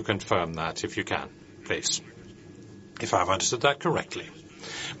like you to confirm that, if you can, please, if I've understood that correctly.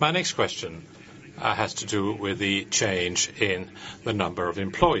 My next question has to do with the change in the number of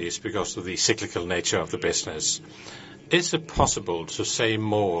employees because of the cyclical nature of the business. Is it possible to say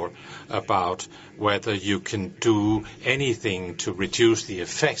more about whether you can do anything to reduce the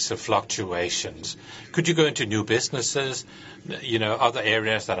effects of fluctuations? Could you go into new businesses, other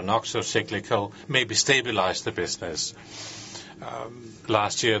areas that are not so cyclical, maybe stabilize the business?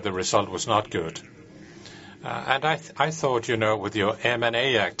 Last year the result was not good. And I thought, with your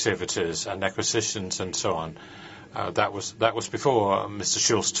M&A activities and acquisitions and so on, That was before Mr.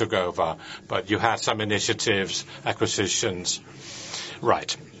 Schulz took over, but you had some initiatives, acquisitions.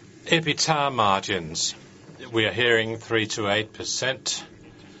 Right. EBITDA margins. We are hearing 3 to 8%,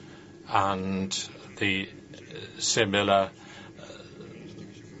 and the similar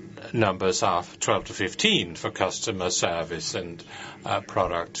numbers are 12 to 15 for customer service and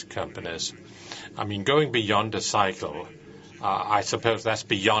product companies. I mean, going beyond a cycle, I suppose that's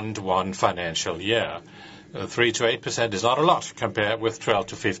beyond one financial year. 3 to 8% is not a lot compared with 12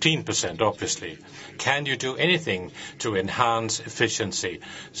 to 15%, obviously. Can you do anything to enhance efficiency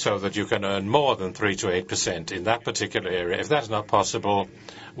so that you can earn more than 3 to 8% in that particular area? If that's not possible,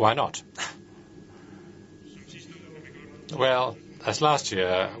 why not? Well, as last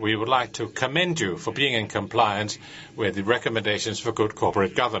year, we would like to commend you for being in compliance with the recommendations for good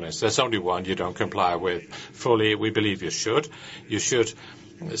corporate governance. There's only one you don't comply with fully. We believe you should. You should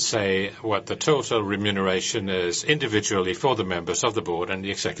say what the total remuneration is individually for the members of the board and the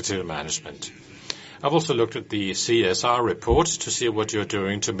executive management. I've also looked at the CSR report to see what you're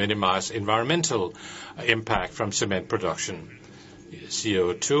doing to minimize environmental impact from cement production.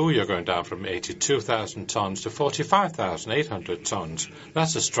 CO2, you're going down from 82,000 tons to 45,800 tons.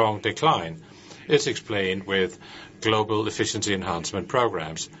 That's a strong decline. It's explained with global efficiency enhancement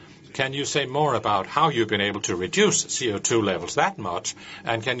programs. Can you say more about how you've been able to reduce CO2 levels that much,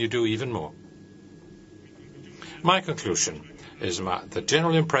 and can you do even more? My conclusion is the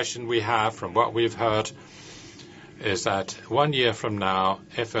general impression we have from what we've heard is that 1 year from now,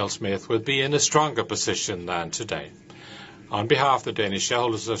 FLSmidth will be in a stronger position than today. On behalf of the Danish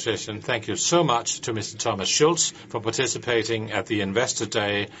Shareholders Association, thank you so much to Mr. Thomas Schulz for participating at the Investor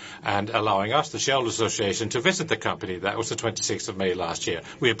Day and allowing us, the Shareholders Association, to visit the company. That was the 26th of May last year.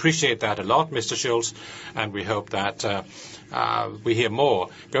 We appreciate that a lot, Mr. Schulz, and we hope that we hear more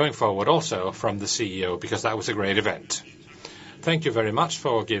going forward also from the CEO, because that was a great event. Thank you very much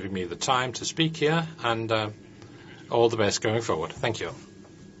for giving me the time to speak here, and all the best going forward. Thank you.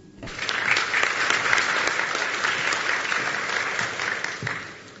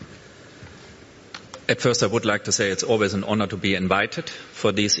 At first, I would like to say it's always an honor to be invited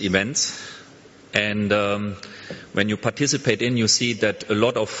for these events. And when you participate you see that a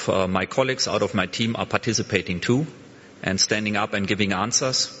lot of my colleagues out of my team are participating too and standing up and giving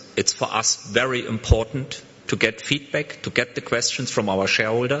answers. It's for us very important to get feedback, to get the questions from our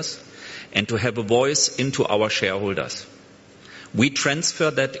shareholders, and to have a voice into our shareholders. We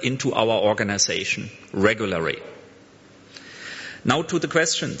transfer that into our organization regularly. Now to the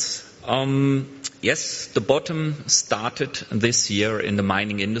questions. Yes, the bottom started this year in the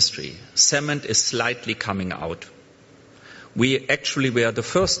mining industry. Cement is slightly coming out. We actually were the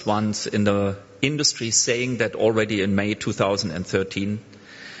first ones in the industry saying that already in May 2013.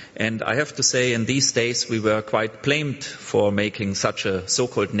 And I have to say, in these days, we were quite blamed for making such a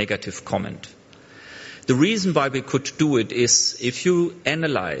so-called negative comment. The reason why we could do it is, if you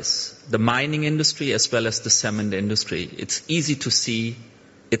analyze the mining industry as well as the cement industry, it's easy to see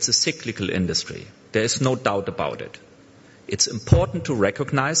it's a cyclical industry. There is no doubt about it. It's important to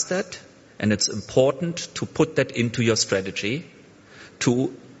recognize that, and it's important to put that into your strategy,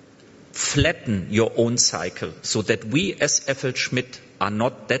 to flatten your own cycle, so that we as FLSmidth are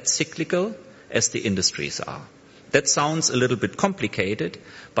not that cyclical as the industries are. That sounds a little bit complicated,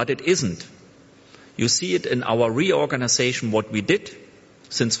 but it isn't. You see it in our reorganization, what we did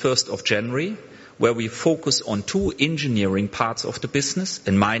since 1st of January, where we focus on 2 engineering parts of the business,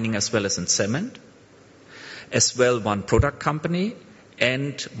 in mining as well as in cement, as well 1 product company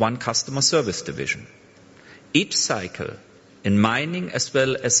and 1 customer service division. Each cycle, in mining as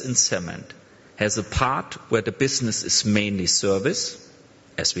well as in cement, has a part where the business is mainly service,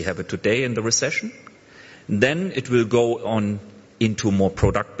 as we have it today in the recession. Then it will go on into more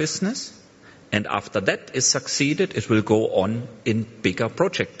product business. And after that is succeeded, it will go on in bigger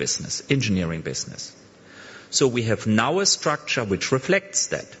project business, engineering business. So we have now a structure which reflects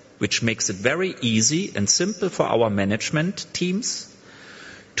that, which makes it very easy and simple for our management teams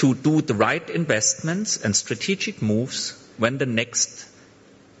to do the right investments and strategic moves when the next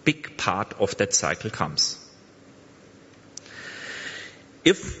big part of that cycle comes.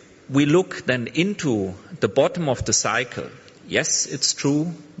 If we look then into the bottom of the cycle, yes, it's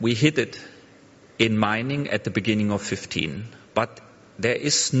true, we hit it in mining at the beginning of 15, but there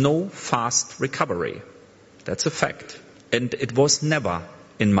is no fast recovery. That's a fact. And it was never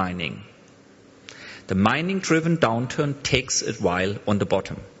in mining. The mining-driven downturn takes a while on the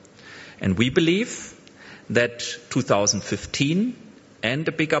bottom. And we believe that 2015 and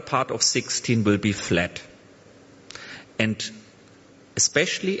the bigger part of 16 will be flat. And a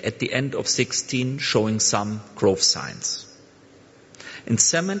especially at the end of 2016, showing some growth signs. In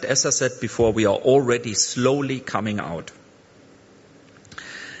cement, as I said before, we are already slowly coming out.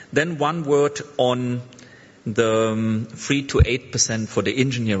 Then one word on the 3 to 8% for the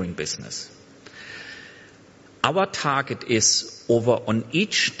engineering business. Our target is over on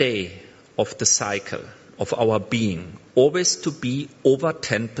each day of the cycle of our being, always to be over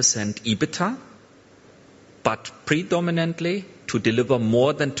 10% EBITDA, but predominantly to deliver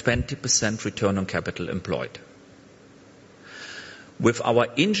more than 20% return on capital employed. With our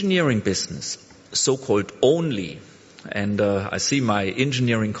engineering business, so-called only, and I see my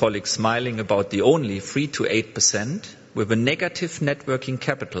engineering colleagues smiling about the only 3 to 8%, with a negative net working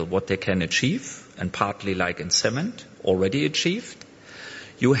capital, what they can achieve, and partly like in cement, already achieved,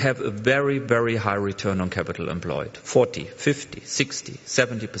 you have a very, very high return on capital employed, 40, 50, 60,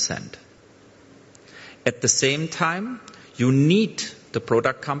 70%. At the same time, you need the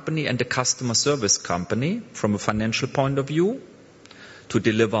product company and the customer service company, from a financial point of view, to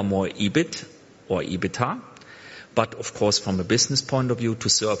deliver more EBIT or EBITDA, but of course from a business point of view to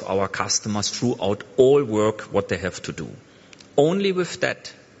serve our customers throughout all work what they have to do. Only with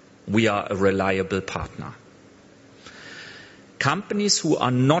that we are a reliable partner. Companies who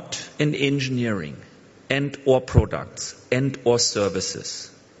are not in engineering and or products and or services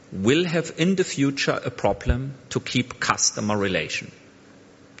will have in the future a problem to keep customer relation.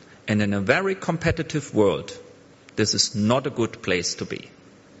 And in a very competitive world, this is not a good place to be.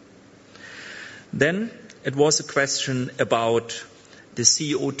 Then it was a question about the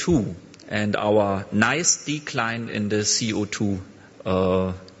CO2 and our nice decline in the CO2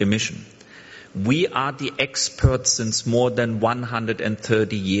 emission. We are the experts since more than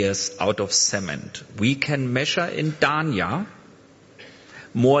 130 years out of cement. We can measure in Dania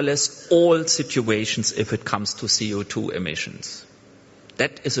more or less all situations if it comes to CO2 emissions.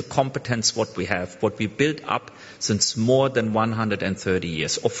 That is a competence what we have, what we built up since more than 130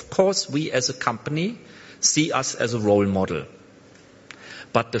 years. Of course, we as a company see us as a role model.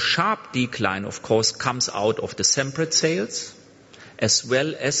 But the sharp decline, of course, comes out of the Semperit sales, as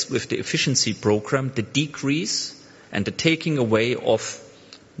well as with the efficiency program, the decrease and the taking away of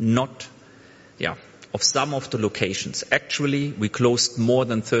some of the locations. Actually, we closed more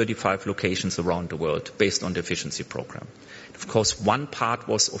than 35 locations around the world based on the efficiency program. Of course, one part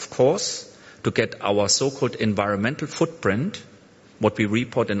was, of course, to get our so-called environmental footprint, what we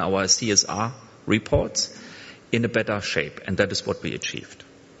report in our CSR reports, in a better shape, and that is what we achieved.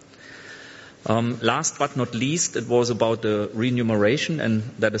 Last but not least, it was about the remuneration, and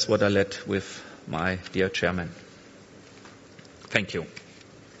that is what I led with my dear chairman. Thank you.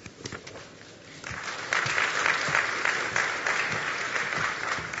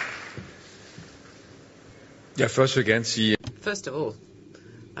 First of all,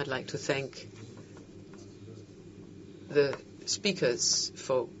 I'd like to thank the speakers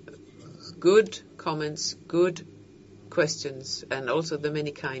for good comments, good questions, and also the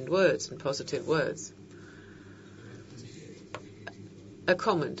many kind words and positive words. A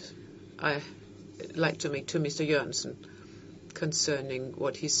comment I like to make to Mr. Jørgensen concerning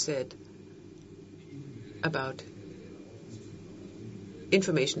what he said about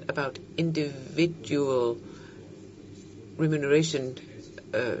information about individual remuneration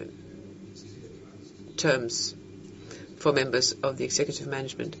terms for members of the executive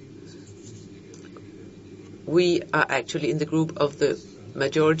management. We are actually in the group of the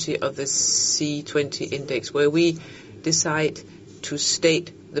majority of the C20 index, where we decide to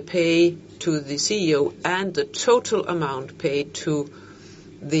state the pay to the CEO and the total amount paid to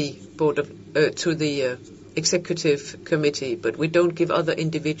the executive committee, but we don't give other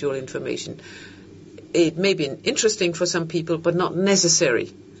individual information. It may be interesting for some people, but not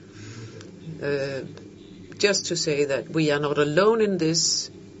necessary. Just to say that we are not alone in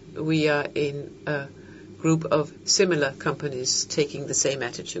this. We are in a group of similar companies taking the same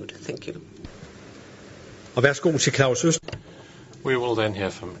attitude. Thank you. We will then hear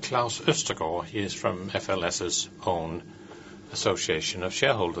from Claus Østergaard. He is from FLS's own association of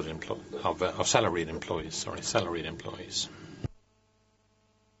of salaried employees.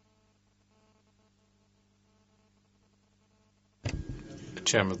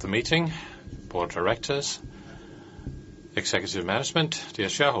 Chairman of the meeting, board of directors, executive management, dear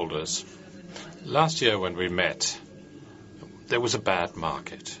shareholders. Last year when we met, there was a bad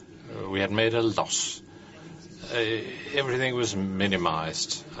market. We had made a loss. Everything was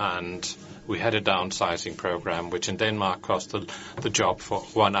minimized, and we had a downsizing program, which in Denmark cost the job for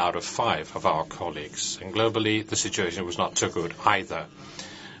 1 out of 5 of our colleagues. And globally, the situation was not so good either.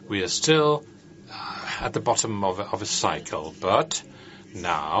 We are still at the bottom of a cycle, but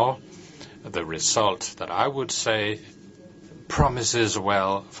now the result that I would say promises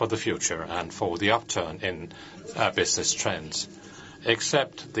well for the future and for the upturn in business trends.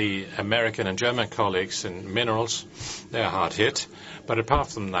 Except the American and German colleagues in minerals, they're hard hit. But apart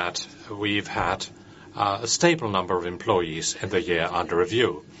from that, we've had a stable number of employees in the year under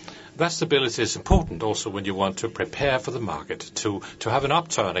review. That stability is important also when you want to prepare for the market to have an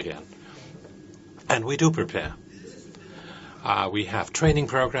upturn again. And we do prepare. We have training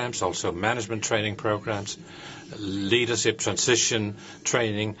programs, also management training programs, leadership transition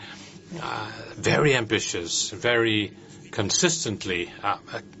training, very ambitious, very consistently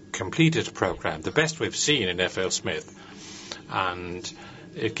completed program, the best we've seen in FLSmidth. And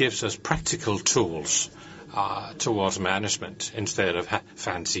it gives us practical tools towards management instead of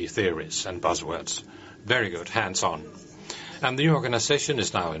fancy theories and buzzwords. Very good, hands-on. And the organization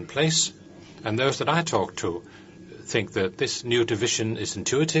is now in place, and those that I talk to think that this new division is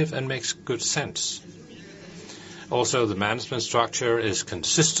intuitive and makes good sense. Also, the management structure is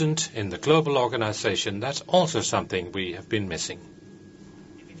consistent in the global organization. That's also something we have been missing.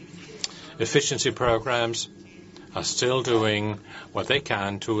 Efficiency programs are still doing what they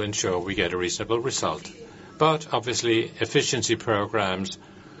can to ensure we get a reasonable result. But obviously, efficiency programs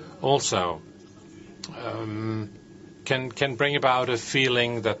also can bring about a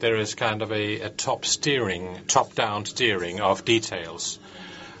feeling that there is kind of a top-down steering of details.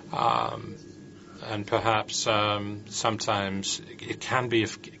 And perhaps sometimes it can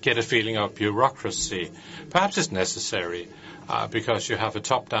get a feeling of bureaucracy. Perhaps it's necessary because you have a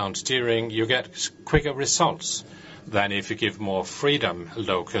top-down steering, you get quicker results than if you give more freedom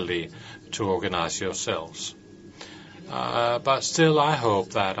locally to organize yourselves. But still, I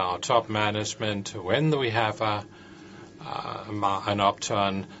hope that our top management, when we have an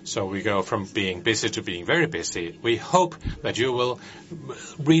upturn, so we go from being busy to being very busy, we hope that you will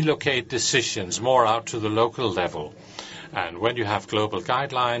relocate decisions more out to the local level. And when you have global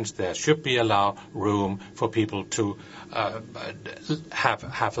guidelines, there should be room for people to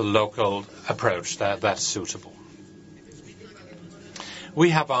have a local approach that's suitable.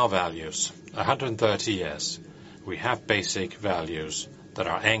 We have our values, 130 years. We have basic values that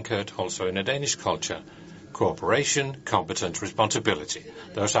are anchored also in a Danish culture. Cooperation, competence, responsibility.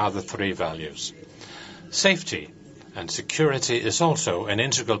 Those are the three values. Safety and security is also an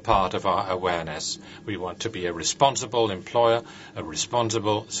integral part of our awareness. We want to be a responsible employer, a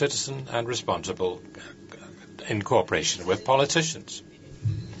responsible citizen, and responsible in cooperation with politicians.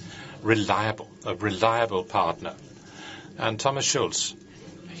 A reliable partner. And Thomas Schulz,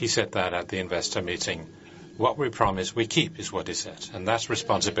 he said that at the investor meeting. What we promise, we keep, is what he said. And that's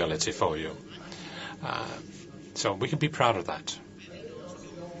responsibility for you. So we can be proud of that.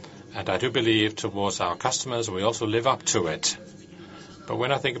 And I do believe towards our customers, we also live up to it. But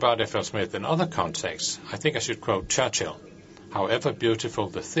when I think about FLSmidth in other contexts, I think I should quote Churchill. However beautiful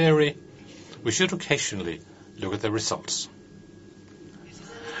the theory, we should occasionally look at the results.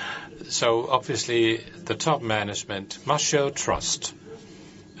 So obviously, the top management must show trust.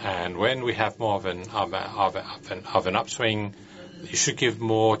 And when we have more of an upswing, you should give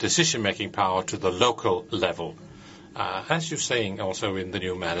more decision-making power to the local level, as you're saying also in the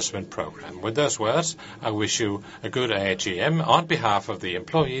new management program. With those words, I wish you a good AGM on behalf of the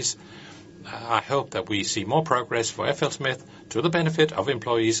employees. I hope that we see more progress for FLSmidth to the benefit of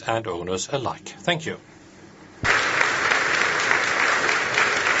employees and owners alike. Thank you.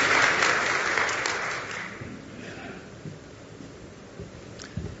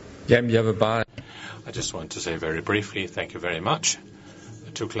 I just want to say very briefly, thank you very much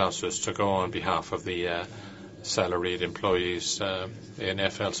to Clausus to go on behalf of the salaried employees in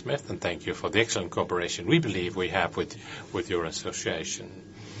FLSmidth, and thank you for the excellent cooperation we believe we have with your association.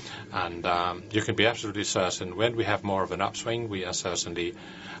 And you can be absolutely certain when we have more of an upswing, we are certainly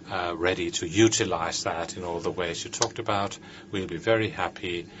ready to utilize that in all the ways you talked about. We'll be very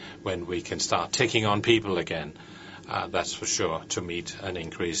happy when we can start taking on people again. That's for sure, to meet an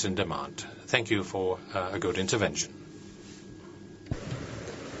increase in demand. Thank you for a good intervention.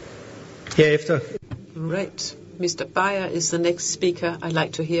 Right. Mr. Beyer is the next speaker. I'd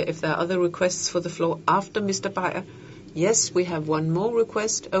like to hear if there are other requests for the floor after Mr. Beyer. Yes, we have one more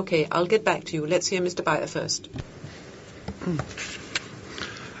request. Okay, I'll get back to you. Let's hear Mr. Beyer first.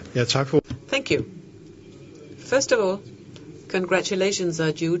 Thank you. First of all, congratulations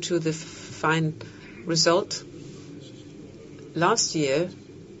are due to the fine result. Last year,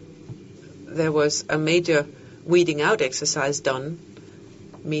 there was a major weeding out exercise done,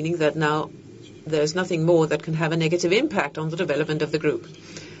 meaning that now there's nothing more that can have a negative impact on the development of the group.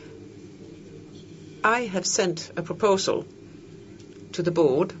 I have sent a proposal to the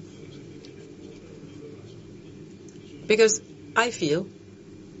board, because I feel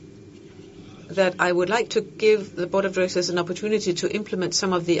that I would like to give the board of directors an opportunity to implement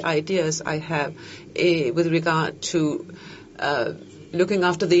some of the ideas I have with regard to looking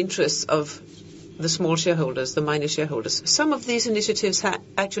after the interests of the small shareholders, the minor shareholders. Some of these initiatives have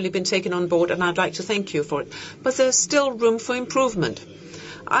actually been taken on board, and I'd like to thank you for it. But there's still room for improvement.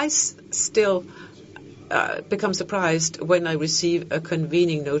 I still become surprised when I receive a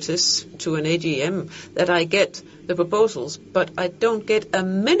convening notice to an AGM that I get the proposals, but I don't get a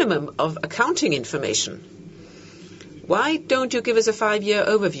minimum of accounting information. Why don't you give us a 5-year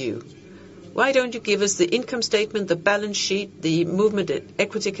overview? Why don't you give us the income statement, the balance sheet, the movement in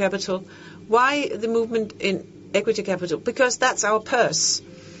equity capital? Why the movement in equity capital? Because that's our purse.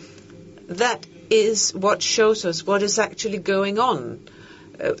 That is what shows us what is actually going on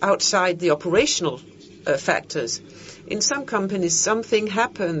outside the operational factors. In some companies, something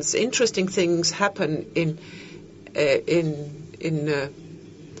happens, interesting things happen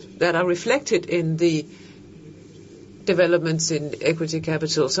that are reflected in the developments in equity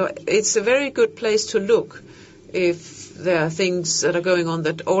capital. So it's a very good place to look if there are things that are going on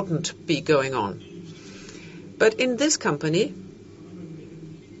that oughtn't be going on. But in this company,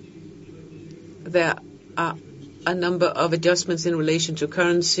 there are a number of adjustments in relation to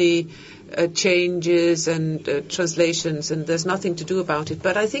currency changes and translations, and there's nothing to do about it.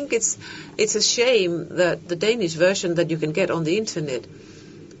 But I think it's a shame that the Danish version that you can get on the internet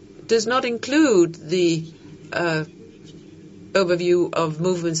does not include the overview of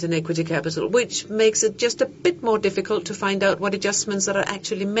movements in equity capital, which makes it just a bit more difficult to find out what adjustments that are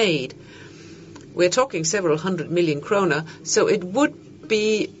actually made. We're talking several 100 million kroner, so it would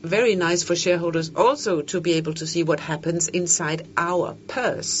be very nice for shareholders also to be able to see what happens inside our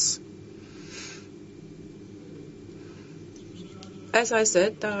purse. As I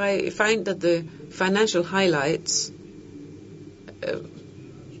said, I find that the financial highlights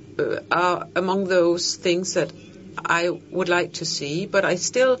are among those things that I would like to see, but I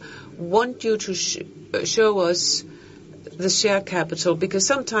still want you to show us the share capital, because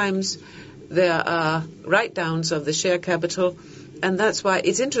sometimes there are write-downs of the share capital, and that's why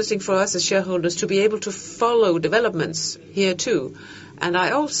it's interesting for us as shareholders to be able to follow developments here too. And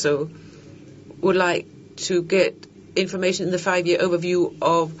I also would like to get information in the 5-year overview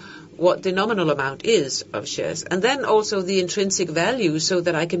of what the nominal amount is of shares, and then also the intrinsic value, so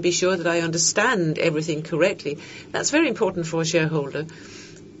that I can be sure that I understand everything correctly. That's very important for a shareholder,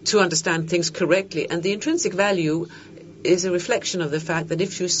 to understand things correctly. And the intrinsic value is a reflection of the fact that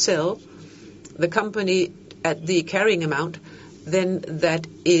if you sell the company at the carrying amount, then that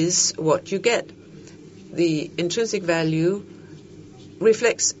is what you get. The intrinsic value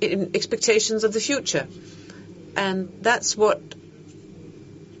reflects in expectations of the future. And that's what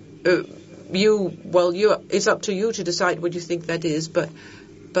it's up to you to decide what you think that is. But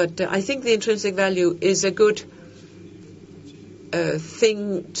I think the intrinsic value is a good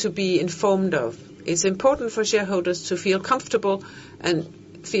thing to be informed of. It's important for shareholders to feel comfortable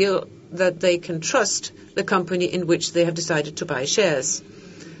and feel that they can trust the company in which they have decided to buy shares.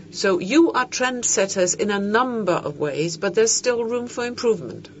 So you are trendsetters in a number of ways, but there's still room for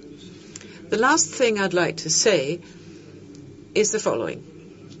improvement. The last thing I'd like to say is the following.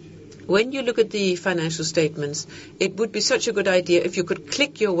 When you look at the financial statements, it would be such a good idea if you could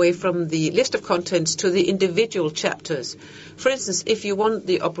click your way from the list of contents to the individual chapters. For instance, if you want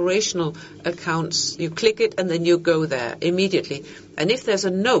the operational accounts, you click it and then you go there immediately. And if there's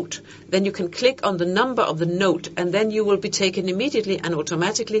a note, then you can click on the number of the note, and then you will be taken immediately and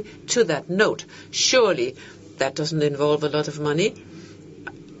automatically to that note. Surely that doesn't involve a lot of money.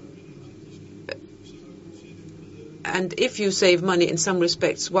 And if you save money in some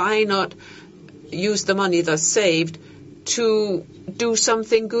respects, why not use the money thus saved to do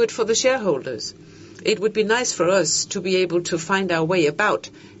something good for the shareholders? It would be nice for us to be able to find our way about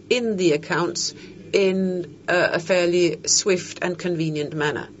in the accounts in a fairly swift and convenient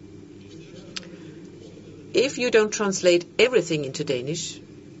manner. If you don't translate everything into Danish,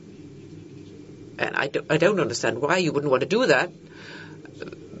 and I don't understand why you wouldn't want to do that,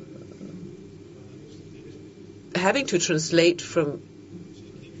 having to translate from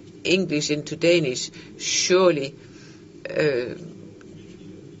English into Danish surely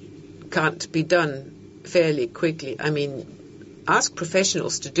can't be done fairly quickly. I mean, ask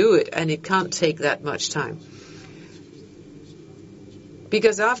professionals to do it, and it can't take that much time.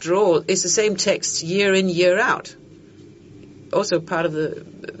 Because after all, it's the same text year in, year out. Also part of the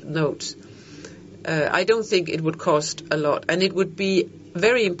notes. I don't think it would cost a lot, and it would be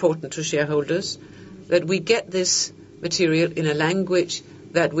very important to shareholders that we get this material in a language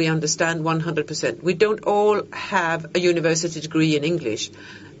that we understand 100%. We don't all have a university degree in English,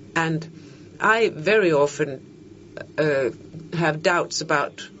 and I very often have doubts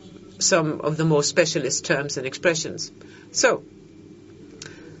about some of the more specialist terms and expressions. So,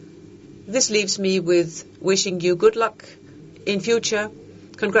 this leaves me with wishing you good luck in future.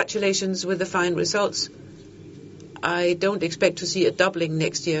 Congratulations with the fine results. I don't expect to see a doubling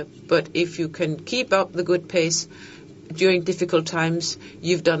next year, but if you can keep up the good pace during difficult times,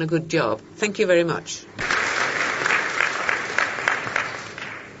 you've done a good job. Thank you very much.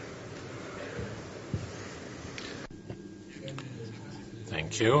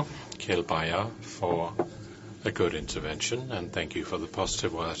 Thank you, Kjell Beyer, for a good intervention, and thank you for the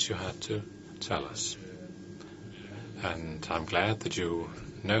positive words you had to tell us. And I'm glad that you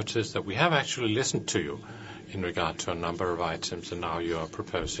noticed that we have actually listened to you in regard to a number of items, and now you are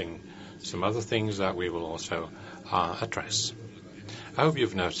proposing some other things that we will also address. I hope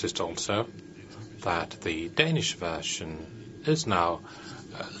you've noticed also that the Danish version is now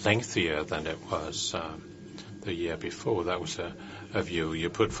lengthier than it was the year before. That was a view you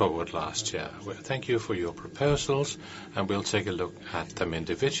put forward last year. Well, thank you for your proposals, and we'll take a look at them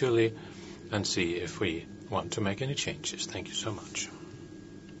individually and see if we want to make any changes. Thank you so much.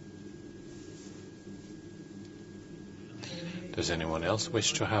 Does anyone else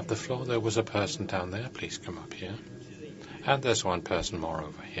wish to have the floor? There was a person down there. Please come up here. And there's one person more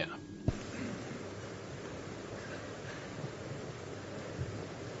over here.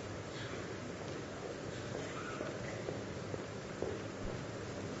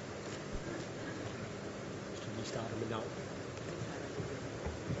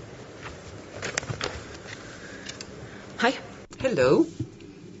 Hi. Hello.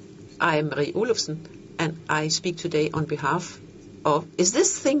 I am Marie Olufsen, and I speak today on behalf of... Is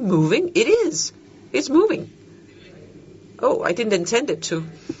this thing moving? It is. It's moving. Oh, I didn't intend it to.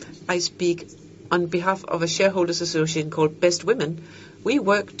 I speak on behalf of a shareholders association called Best Women. We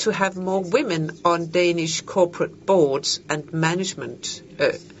work to have more women on Danish corporate boards and management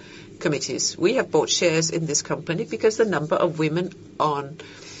committees. We have bought shares in this company because the number of women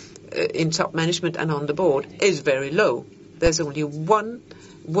in top management and on the board is very low. There's only one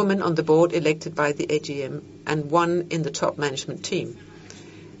woman on the board elected by the AGM and one in the top management team.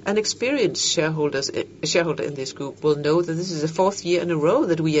 An experienced shareholder in this group will know that this is the fourth year in a row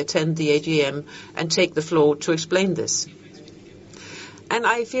that we attend the AGM and take the floor to explain this. And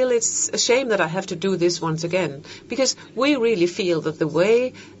I feel it's a shame that I have to do this once again, because we really feel that the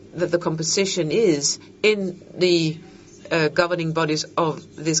way that the composition is in the governing bodies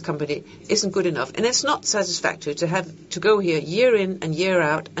of this company isn't good enough. And it's not satisfactory to have to go here year in and year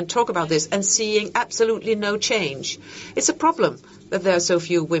out and talk about this and seeing absolutely no change. It's a problem that there are so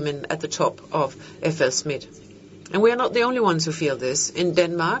few women at the top of FLSmidth. And we are not the only ones who feel this. In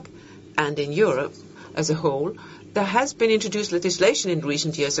Denmark and in Europe as a whole, there has been introduced legislation in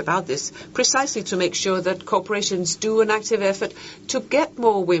recent years about this, precisely to make sure that corporations do an active effort to get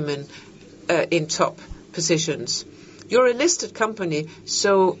more women in top positions. You're a listed company,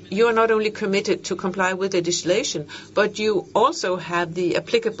 so you're not only committed to comply with legislation, but you also have the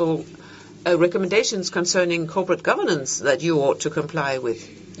applicable recommendations concerning corporate governance that you ought to comply with.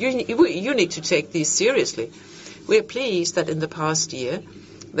 You need to take these seriously. We are pleased that in the past year,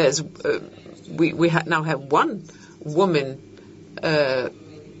 we now have one woman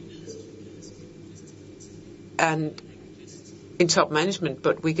and in top management,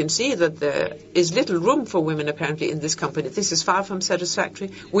 but we can see that there is little room for women apparently in this company. This is far from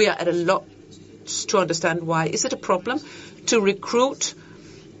satisfactory. We are at a loss to understand why. Is it a problem to recruit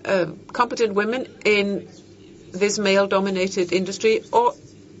competent women in this male-dominated industry, or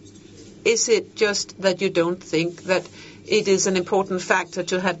is it just that you don't think that it is an important factor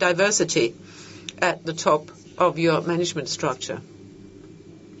to have diversity at the top of your management structure?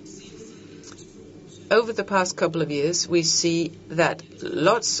 Over the past couple of years, we see that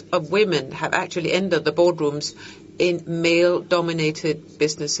lots of women have actually entered the boardrooms in male-dominated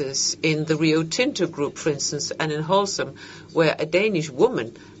businesses, in the Rio Tinto Group, for instance, and in Holcim, where a Danish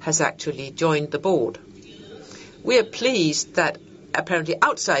woman has actually joined the board. We are pleased that apparently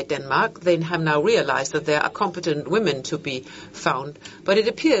outside Denmark, they have now realized that there are competent women to be found. But it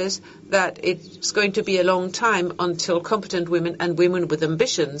appears that it's going to be a long time until competent women and women with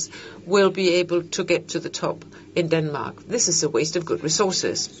ambitions will be able to get to the top in Denmark. This is a waste of good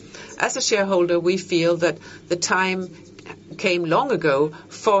resources. As a shareholder, we feel that the time came long ago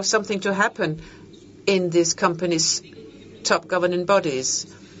for something to happen in this company's top governing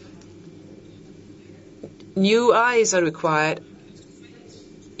bodies. New eyes are required.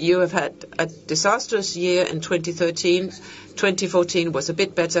 you have had a disastrous year in 2013. 2014 was a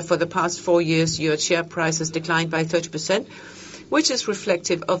bit better. For the past 4 years, your share price has declined by 30%, which is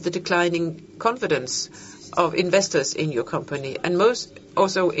reflective of the declining confidence of investors in your company. And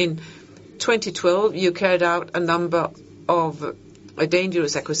also in 2012, you carried out a number of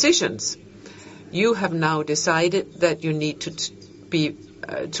dangerous acquisitions. You have now decided that you need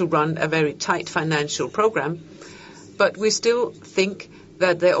to run a very tight financial program, but we still think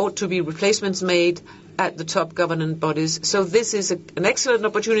that there ought to be replacements made at the top governance bodies. So this is an excellent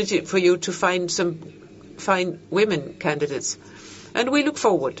opportunity for you to find some fine women candidates. And we look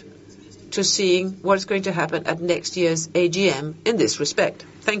forward to seeing what is going to happen at next year's AGM in this respect.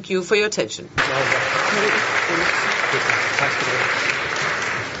 Thank you for your attention.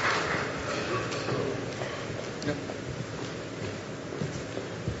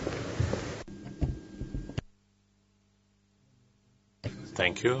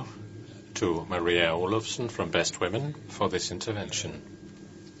 Thank you to Maria Olofsson from Best Women for this intervention.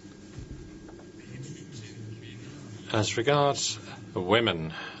 As regards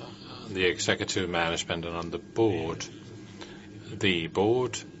women, the executive management and on the board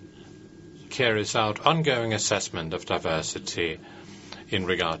carries out ongoing assessment of diversity in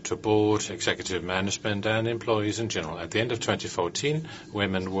regard to board, executive management and employees in general. At the end of 2014,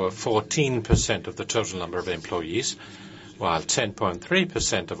 women were 14% of the total number of employees, while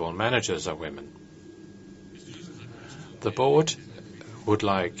 10.3% of all managers are women. The board would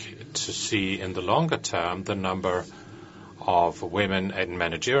like to see in the longer term the number of women in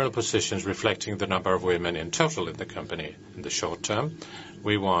managerial positions reflecting the number of women in total in the company. In the short term,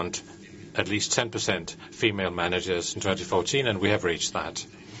 we want at least 10% female managers in 2014, and we have reached that.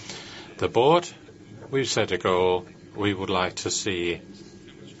 The board, we've set a goal. We would like to see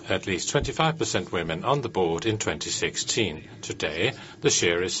at least 25% women on the board in 2016. Today, the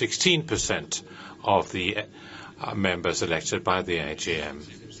share is 16% of the members elected by the AGM.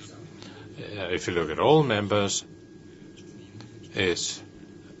 If you look at all members, is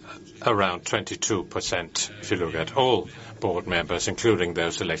around 22% if you look at all board members, including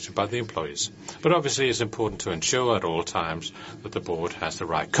those elected by the employees. But obviously it's important to ensure at all times that the board has the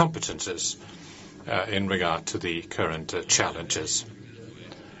right competences in regard to the current challenges.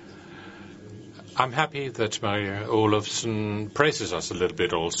 I'm happy that Maria Olofsson praises us a little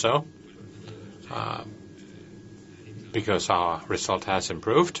bit also, because our result has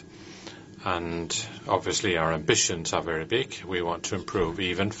improved. And obviously our ambitions are very big. We want to improve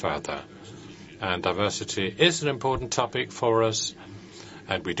even further. And diversity is an important topic for us.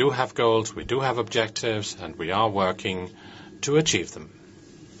 And we do have goals, we do have objectives, and we are working to achieve them.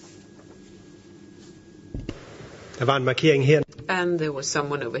 And there was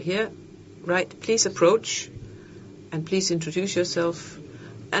someone over here. Right, please approach and please introduce yourself.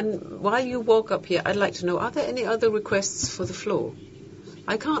 And while you walk up here, I'd like to know, are there any other requests for the floor?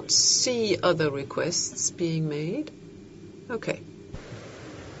 I can't see other requests being made. Okay.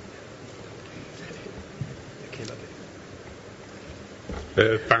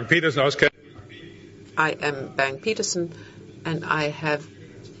 I am Bang Petersen, and I have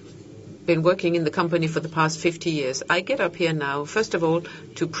been working in the company for the past 50 years. I get up here now, first of all,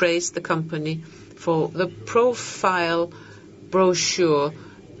 to praise the company for the profile brochure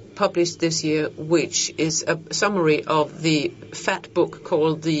published this year, which is a summary of the fat book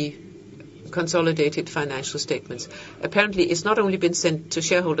called the Consolidated Financial Statements. Apparently, it's not only been sent to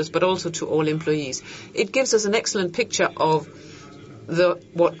shareholders, but also to all employees. It gives us an excellent picture of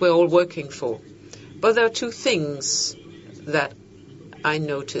what we're all working for. But there are two things that I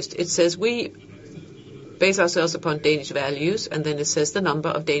noticed. It says we base ourselves upon Danish values, and then it says the number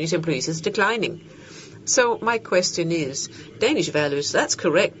of Danish employees is declining. So my question is, Danish values, that's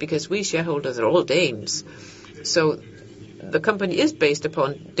correct, because we shareholders are all Danes. So the company is based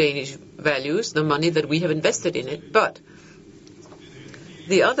upon Danish values, the money that we have invested in it. But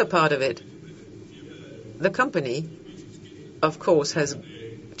the other part of it, the company, of course, has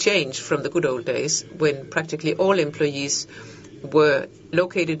changed from the good old days when practically all employees were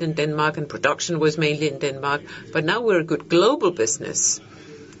located in Denmark and production was mainly in Denmark. But now we're a good global business.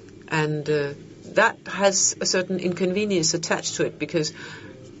 And that has a certain inconvenience attached to it, because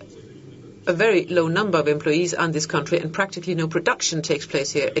a very low number of employees are in this country and practically no production takes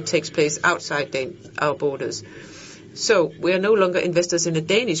place here. It takes place outside our borders. So we are no longer investors in a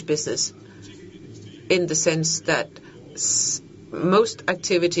Danish business, in the sense that most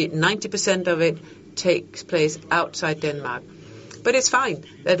activity, 90% of it, takes place outside Denmark. But it's fine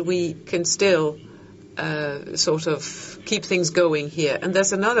that we can still sort of keep things going here. And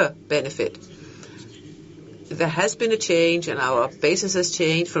there's another benefit. there has been a change and our basis has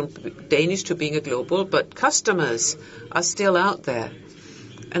changed from Danish to being a global, but customers are still out there.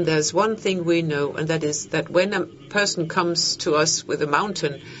 And there's one thing we know, and that is that when a person comes to us with a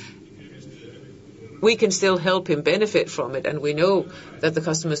mountain, we can still help him benefit from it, and we know that the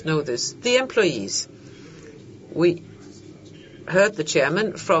customers know this. The employees. We heard the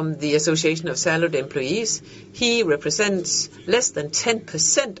chairman from the Association of Salaried Employees. He represents less than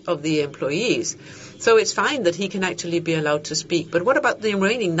 10% of the employees. So it's fine that he can actually be allowed to speak. But what about the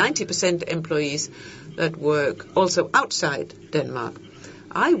remaining 90% employees that work also outside Denmark?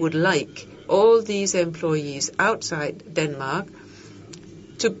 I would like all these employees outside Denmark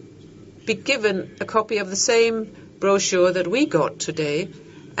to be given a copy of the same brochure that we got today,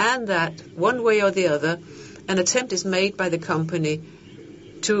 and that one way or the other an attempt is made by the company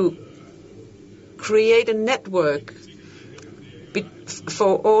to create a network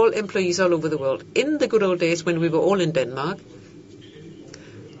for all employees all over the world. In the good old days when we were all in Denmark,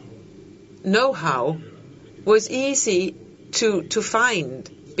 know-how was easy to find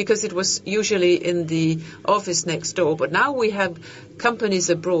because it was usually in the office next door. But now we have companies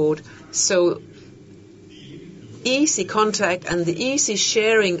abroad, so easy contact and the easy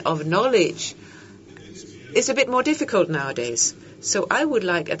sharing of knowledge is a bit more difficult nowadays. So I would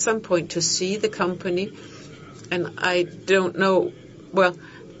like at some point to see the company, and I don't know, well,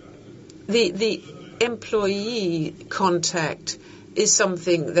 the employee contact is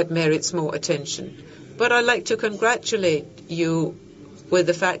something that merits more attention. But I'd like to congratulate you with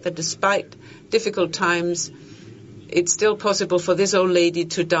the fact that despite difficult times, it's still possible for this old lady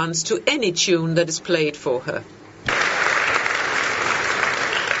to dance to any tune that is played for her.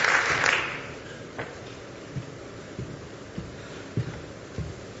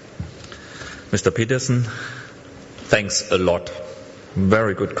 Mr. Peterson, thanks a lot.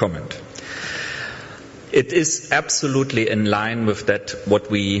 Very good comment. It is absolutely in line with that what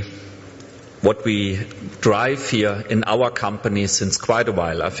we drive here in our company since quite a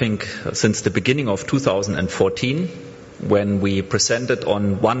while. I think since the beginning of 2014, when we presented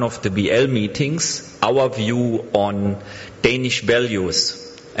on one of the VL meetings our view on Danish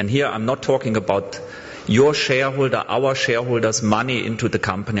values. And here I'm not talking about your shareholder, our shareholders' money into the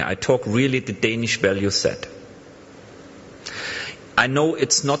company. I talk really the Danish value set. I know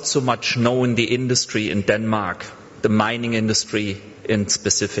it's not so much known in the industry in Denmark, the mining industry in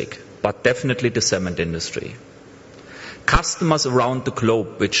specific, but definitely the cement industry. Customers around the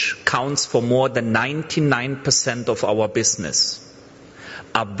globe, which counts for more than 99% of our business,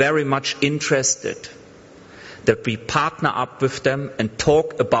 are very much interested that we partner up with them and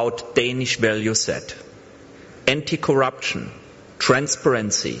talk about Danish value set. Anti-corruption,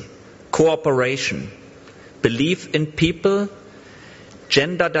 transparency, cooperation, belief in people,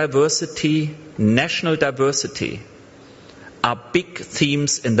 gender diversity, national diversity are big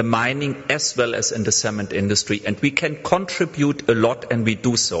themes in the mining as well as in the cement industry, and we can contribute a lot, and we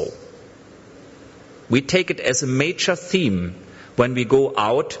do so. We take it as a major theme when we go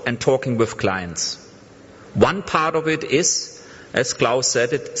out and talking with clients. One part of it is, as Klaus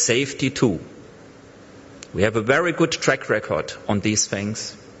said it, safety too. We have a very good track record on these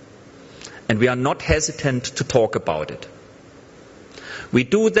things, and we are not hesitant to talk about it. We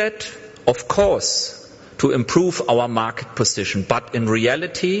do that, of course, to improve our market position, but in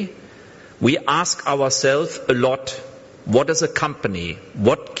reality, we ask ourselves a lot, what is a company?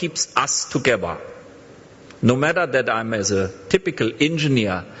 What keeps us together? No matter that I'm as a typical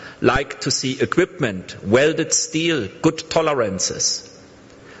engineer, like to see equipment, welded steel, good tolerances.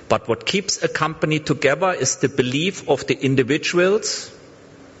 But what keeps a company together is the belief of the individuals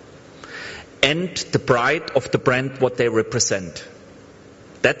and the pride of the brand, what they represent.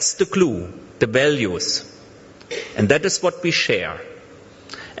 That's the clue, the values. And that is what we share.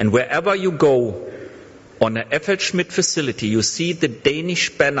 And wherever you go on a FLSmidth facility, you see the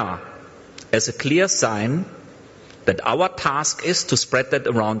Danish banner as a clear sign that our task is to spread that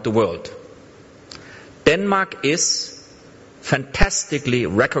around the world. Denmark is fantastically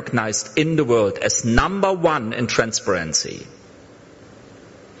recognized in the world as #1 in transparency.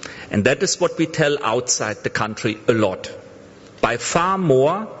 And that is what we tell outside the country a lot. By far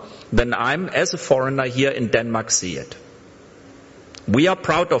more than I'm, as a foreigner here in Denmark, see it. We are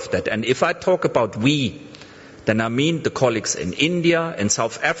proud of that. And if I talk about we, then I mean the colleagues in India, in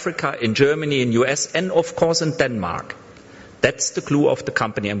South Africa, in Germany, in US, and of course in Denmark. That's the clue of the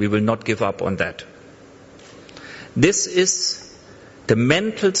company, and we will not give up on that. This is the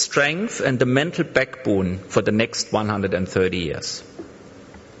mental strength and the mental backbone for the next 130 years.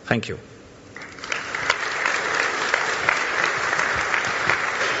 Thank you.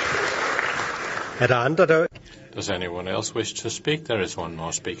 Does anyone else wish to speak? There is one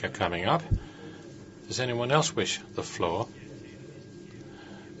more speaker coming up. Does anyone else wish the floor?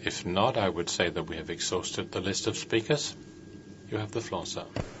 If not, I would say that we have exhausted the list of speakers. You have the floor, sir.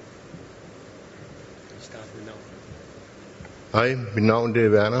 Hej, mit navn er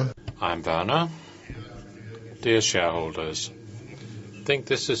Werner. I'm Werner. Dear shareholders, I think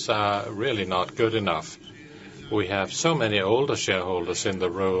this is really not good enough. We have so many older shareholders in the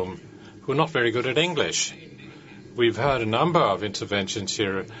room who are not very good at English. We've heard a number of interventions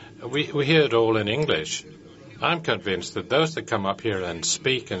here. We hear it all in English. I'm convinced that those that come up here and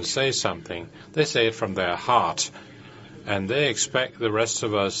speak and say something, they say it from their heart. And they expect the rest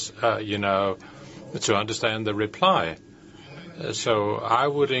of us, to understand the reply. So I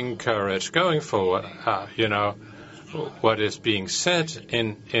would encourage going forward, what is being said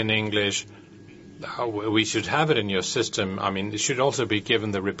in English, we should have it in your system. I mean, it should also be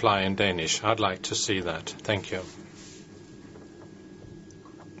given the reply in Danish. I'd like to see that. Thank you.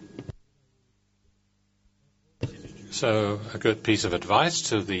 So, a good piece of advice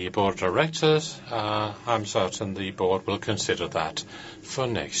to the board of directors. I'm certain the board will consider that for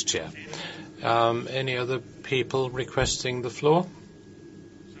next year. Any other people requesting the floor?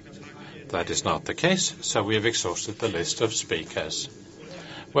 That is not the case, so we have exhausted the list of speakers.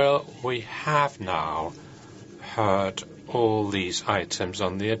 Well, we have now heard all these items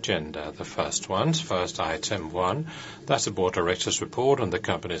on the agenda. The first item 1, that's the board director's report on the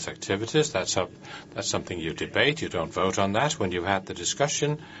company's activities. That's something you debate. You don't vote on that. When you've had the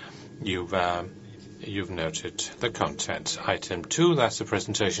discussion, you've noted the contents. Item 2, that's the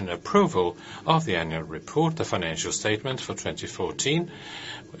presentation and approval of the annual report. The financial statement for 2014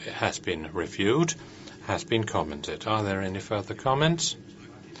 has been reviewed, has been commented. Are there any further comments?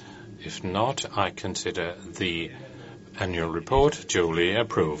 If not, I consider the annual report duly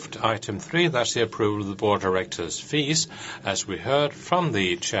approved. Item 3, that's the approval of the board directors' fees. As we heard from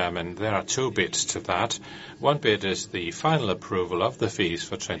the chairman, there are 2 bits to that. One bit is the final approval of the fees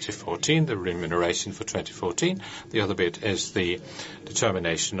for 2014, the remuneration for 2014. The other bit is the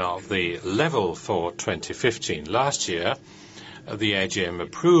determination of the level for 2015. Last year, the AGM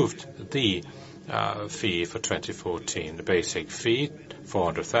approved the fee for 2014, the basic fee,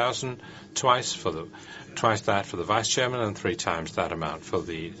 400,000, twice that for the vice chairman and 3 times that amount for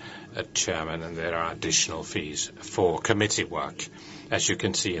the chairman, and there are additional fees for committee work, as you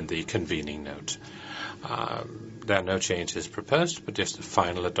can see in the convening note. There are no changes proposed, but just a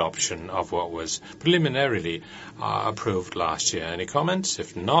final adoption of what was preliminarily approved last year. Any comments?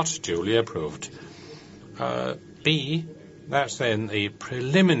 If not, duly approved. B, that's then the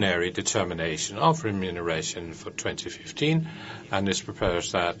preliminary determination of remuneration for 2015, and it's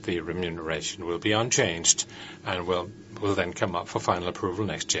proposed that the remuneration will be unchanged and will then come up for final approval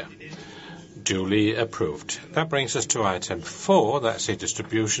next year. Duly approved. That brings us to item 4, that's the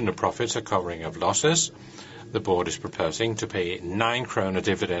distribution of profits or covering of losses. The board is proposing to pay 9 krone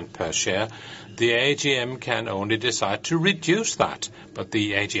dividend per share. The AGM can only decide to reduce that, but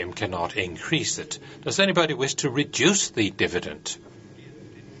the AGM cannot increase it. Does anybody wish to reduce the dividend?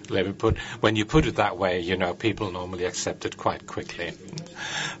 When you put it that way, people normally accept it quite quickly,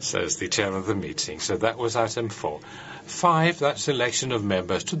 says the chair of the meeting. So that was item 4. 5, that's election of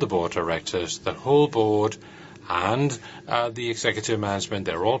members to the board of directors. The whole board and the executive management,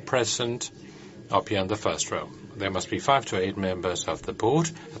 they're all present up here in the first row. There must be 5 to 8 members of the board.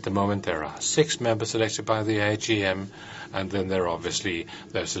 At the moment, there are 6 members elected by the AGM, and then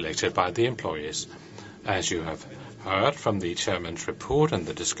they're selected by the employees. As you have heard from the chairman's report and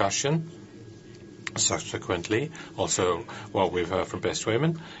the discussion, subsequently, also what we've heard from Best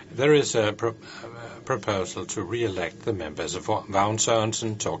Women, there is a proposal to re-elect the members of Vagn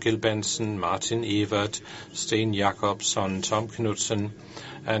Sørensen, Torkild Bensen, Martin Evert, Sten Jakobsson, Tom Knudsen,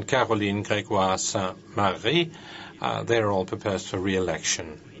 and Caroline Grégoire Saint-Marie. They're all proposed for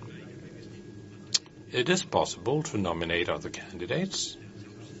re-election. It is possible to nominate other candidates.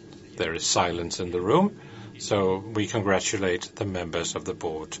 There is silence in the room, so we congratulate the members of the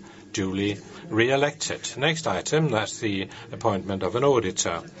board duly re-elected. Next item, that's the appointment of an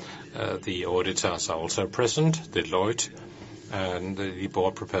auditor. The auditors are also present, Deloitte, and the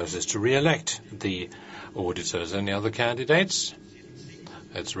board proposes to re-elect the auditors. Any other candidates?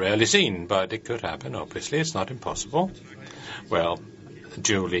 It's rarely seen, but it could happen, obviously. It's not impossible. Well,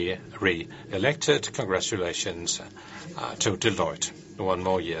 duly re-elected. Congratulations to Deloitte. 1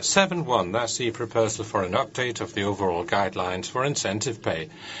 more year. 7.1, that's the proposal for an update of the overall guidelines for incentive pay.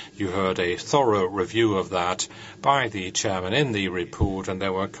 You heard a thorough review of that by the chairman in the report, and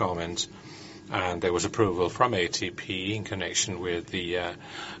there were comments and there was approval from ATP in connection with the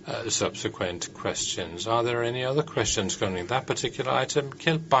subsequent questions. Are there any other questions concerning that particular item?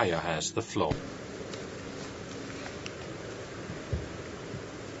 Kjeld Beyer has the floor.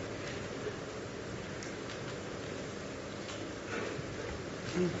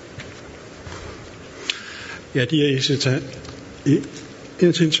 Ja,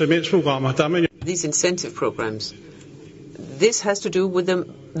 incitamentsprogrammer, der er man... These incentive programs. This has to do with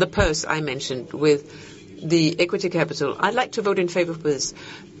the purse I mentioned, with the equity capital. I'd like to vote in favor of this.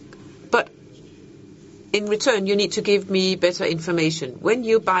 But in return, you need to give me better information. When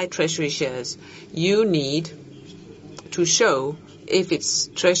you buy treasury shares, you need to show if it's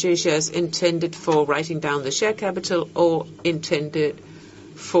treasury shares intended for writing down the share capital or intended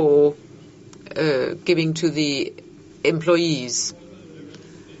for giving to the employees.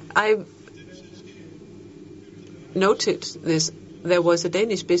 I noted this. There was a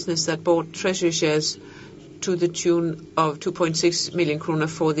Danish business that bought treasury shares to the tune of 2.6 million kroner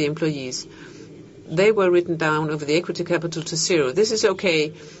for the employees. They were written down over the equity capital to zero. This is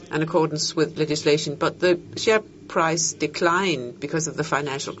okay in accordance with legislation, but the share price declined because of the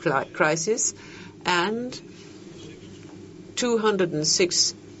financial crisis, and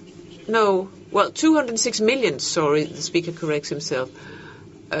 206 million, sorry, the speaker corrects himself,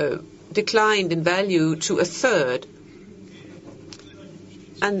 declined in value to a third.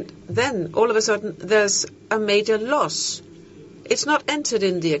 And then, all of a sudden, there's a major loss. It's not entered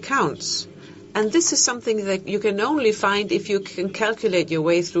in the accounts. And this is something that you can only find if you can calculate your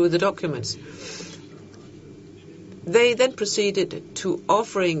way through the documents. They then proceeded to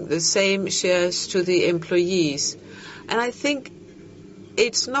offering the same shares to the employees. And I think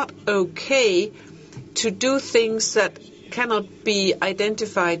it's not okay to do things that cannot be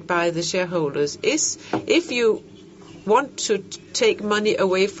identified by the shareholders. If you want to take money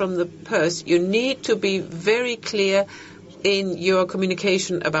away from the purse, you need to be very clear in your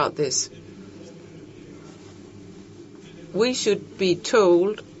communication about this. We should be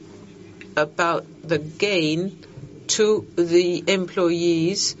told about the gain to the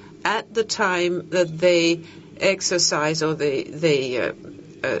employees at the time that they exercise or they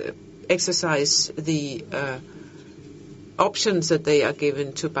exercise the options that they are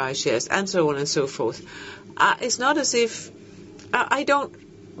given to buy shares, and so on and so forth. It's not as if I don't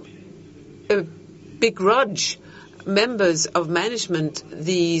begrudge members of management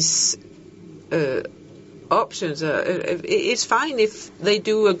these options. It's fine if they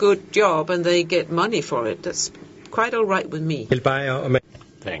do a good job and they get money for it. That's quite all right with me.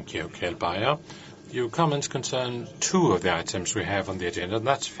 Thank you, Kjeld Beyer. Your comments concern two of the items we have on the agenda, and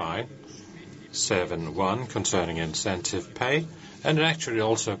that's fine. 7.1 concerning incentive pay, and it actually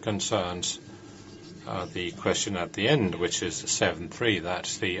also concerns the question at the end, which is 7.3,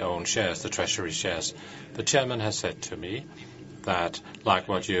 that's the own shares, the treasury shares. The chairman has said to me that, like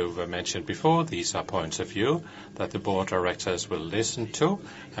what you've mentioned before, these are points of view that the board directors will listen to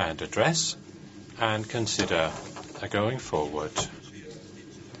and address and consider going forward.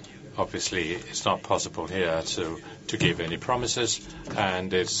 Obviously, it's not possible here to give any promises,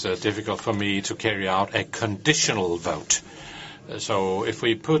 and it's difficult for me to carry out a conditional vote. So if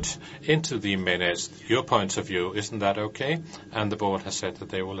we put into the minutes your points of view, isn't that okay? And the board has said that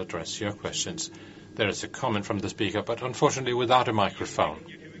they will address your questions. There is a comment from the speaker, but unfortunately without a microphone.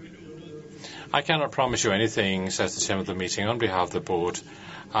 I cannot promise you anything, says the chairman of the meeting, on behalf of the board.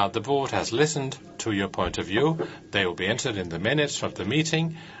 The board has listened to your point of view. They will be entered in the minutes of the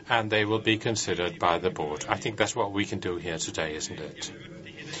meeting, and they will be considered by the board. I think that's what we can do here today, isn't it?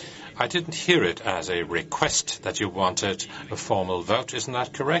 I didn't hear it as a request that you wanted a formal vote. Isn't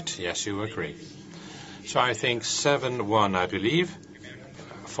that correct? Yes, you agree. So I think 7.1, I believe,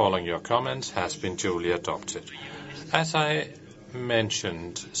 following your comments, has been duly adopted. As I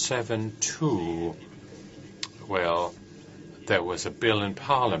mentioned, 7.2, well, there was a bill in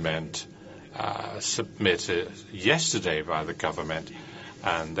Parliament submitted yesterday by the government,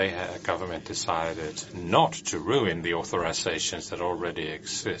 and the government decided not to ruin the authorizations that already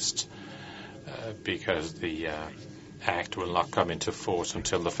exist because the Act will not come into force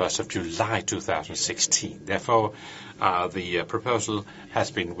until the 1st of July 2016. Therefore, the proposal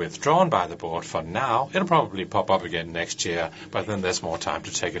has been withdrawn by the board for now. It'll probably pop up again next year, but then there's more time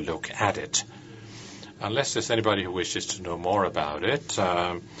to take a look at it. Unless there's anybody who wishes to know more about it,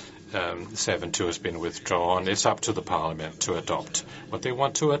 7.2 has been withdrawn. It's up to the Parliament to adopt what they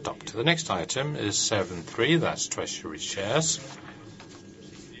want to adopt. The next item is 7.3, that's treasury shares.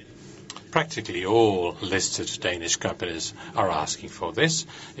 Practically all listed Danish companies are asking for this.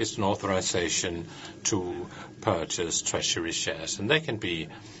 It's an authorization to purchase treasury shares, and they can be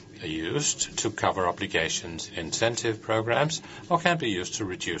used to cover obligations in incentive programs or can be used to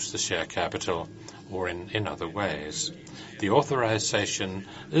reduce the share capital or in other ways. The authorization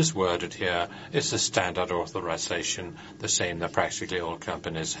is worded here. It's a standard authorization, the same that practically all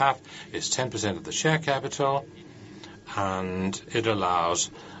companies have. It's 10% of the share capital, and it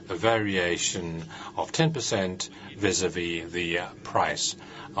allows a variation of 10% vis-à-vis the price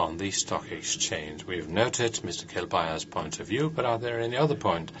on the stock exchange. We've noted Mr. Kjeldbeyer's point of view, but are there any other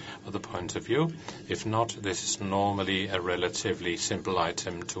point of view? If not, this is normally a relatively simple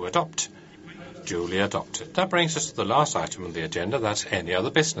item to adopt. Duly adopted. That brings us to the last item on the agenda. That's any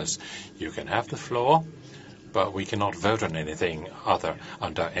other business. You can have the floor, but we cannot vote on anything other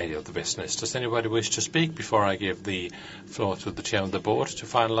under any other business. Does anybody wish to speak before I give the floor to the chair of the board to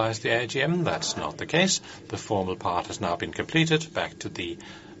finalize the AGM? That's not the case. The formal part has now been completed. Back to the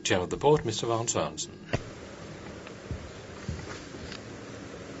chair of the board, Mr. Vagn Sørensen.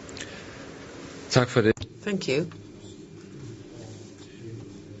 Tak for det. Thank you.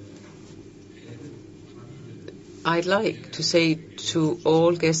 I'd like to say to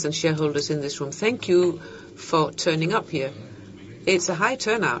all guests and shareholders in this room, thank you for turning up here. It's a high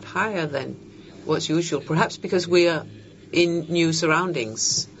turnout, higher than what's usual, perhaps because we are in new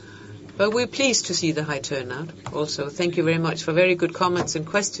surroundings. But we're pleased to see the high turnout. Also, thank you very much for very good comments and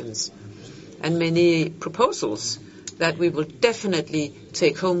questions and many proposals that we will definitely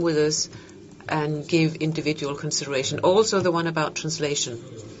take home with us and give individual consideration. Also the one about translation.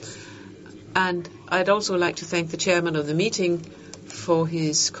 And I'd also like to thank the chairman of the meeting for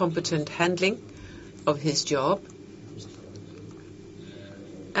his competent handling of his job.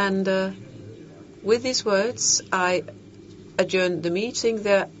 And with these words, I adjourn the meeting.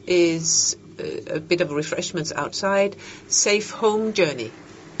 There is a bit of refreshments outside. Safe home journey.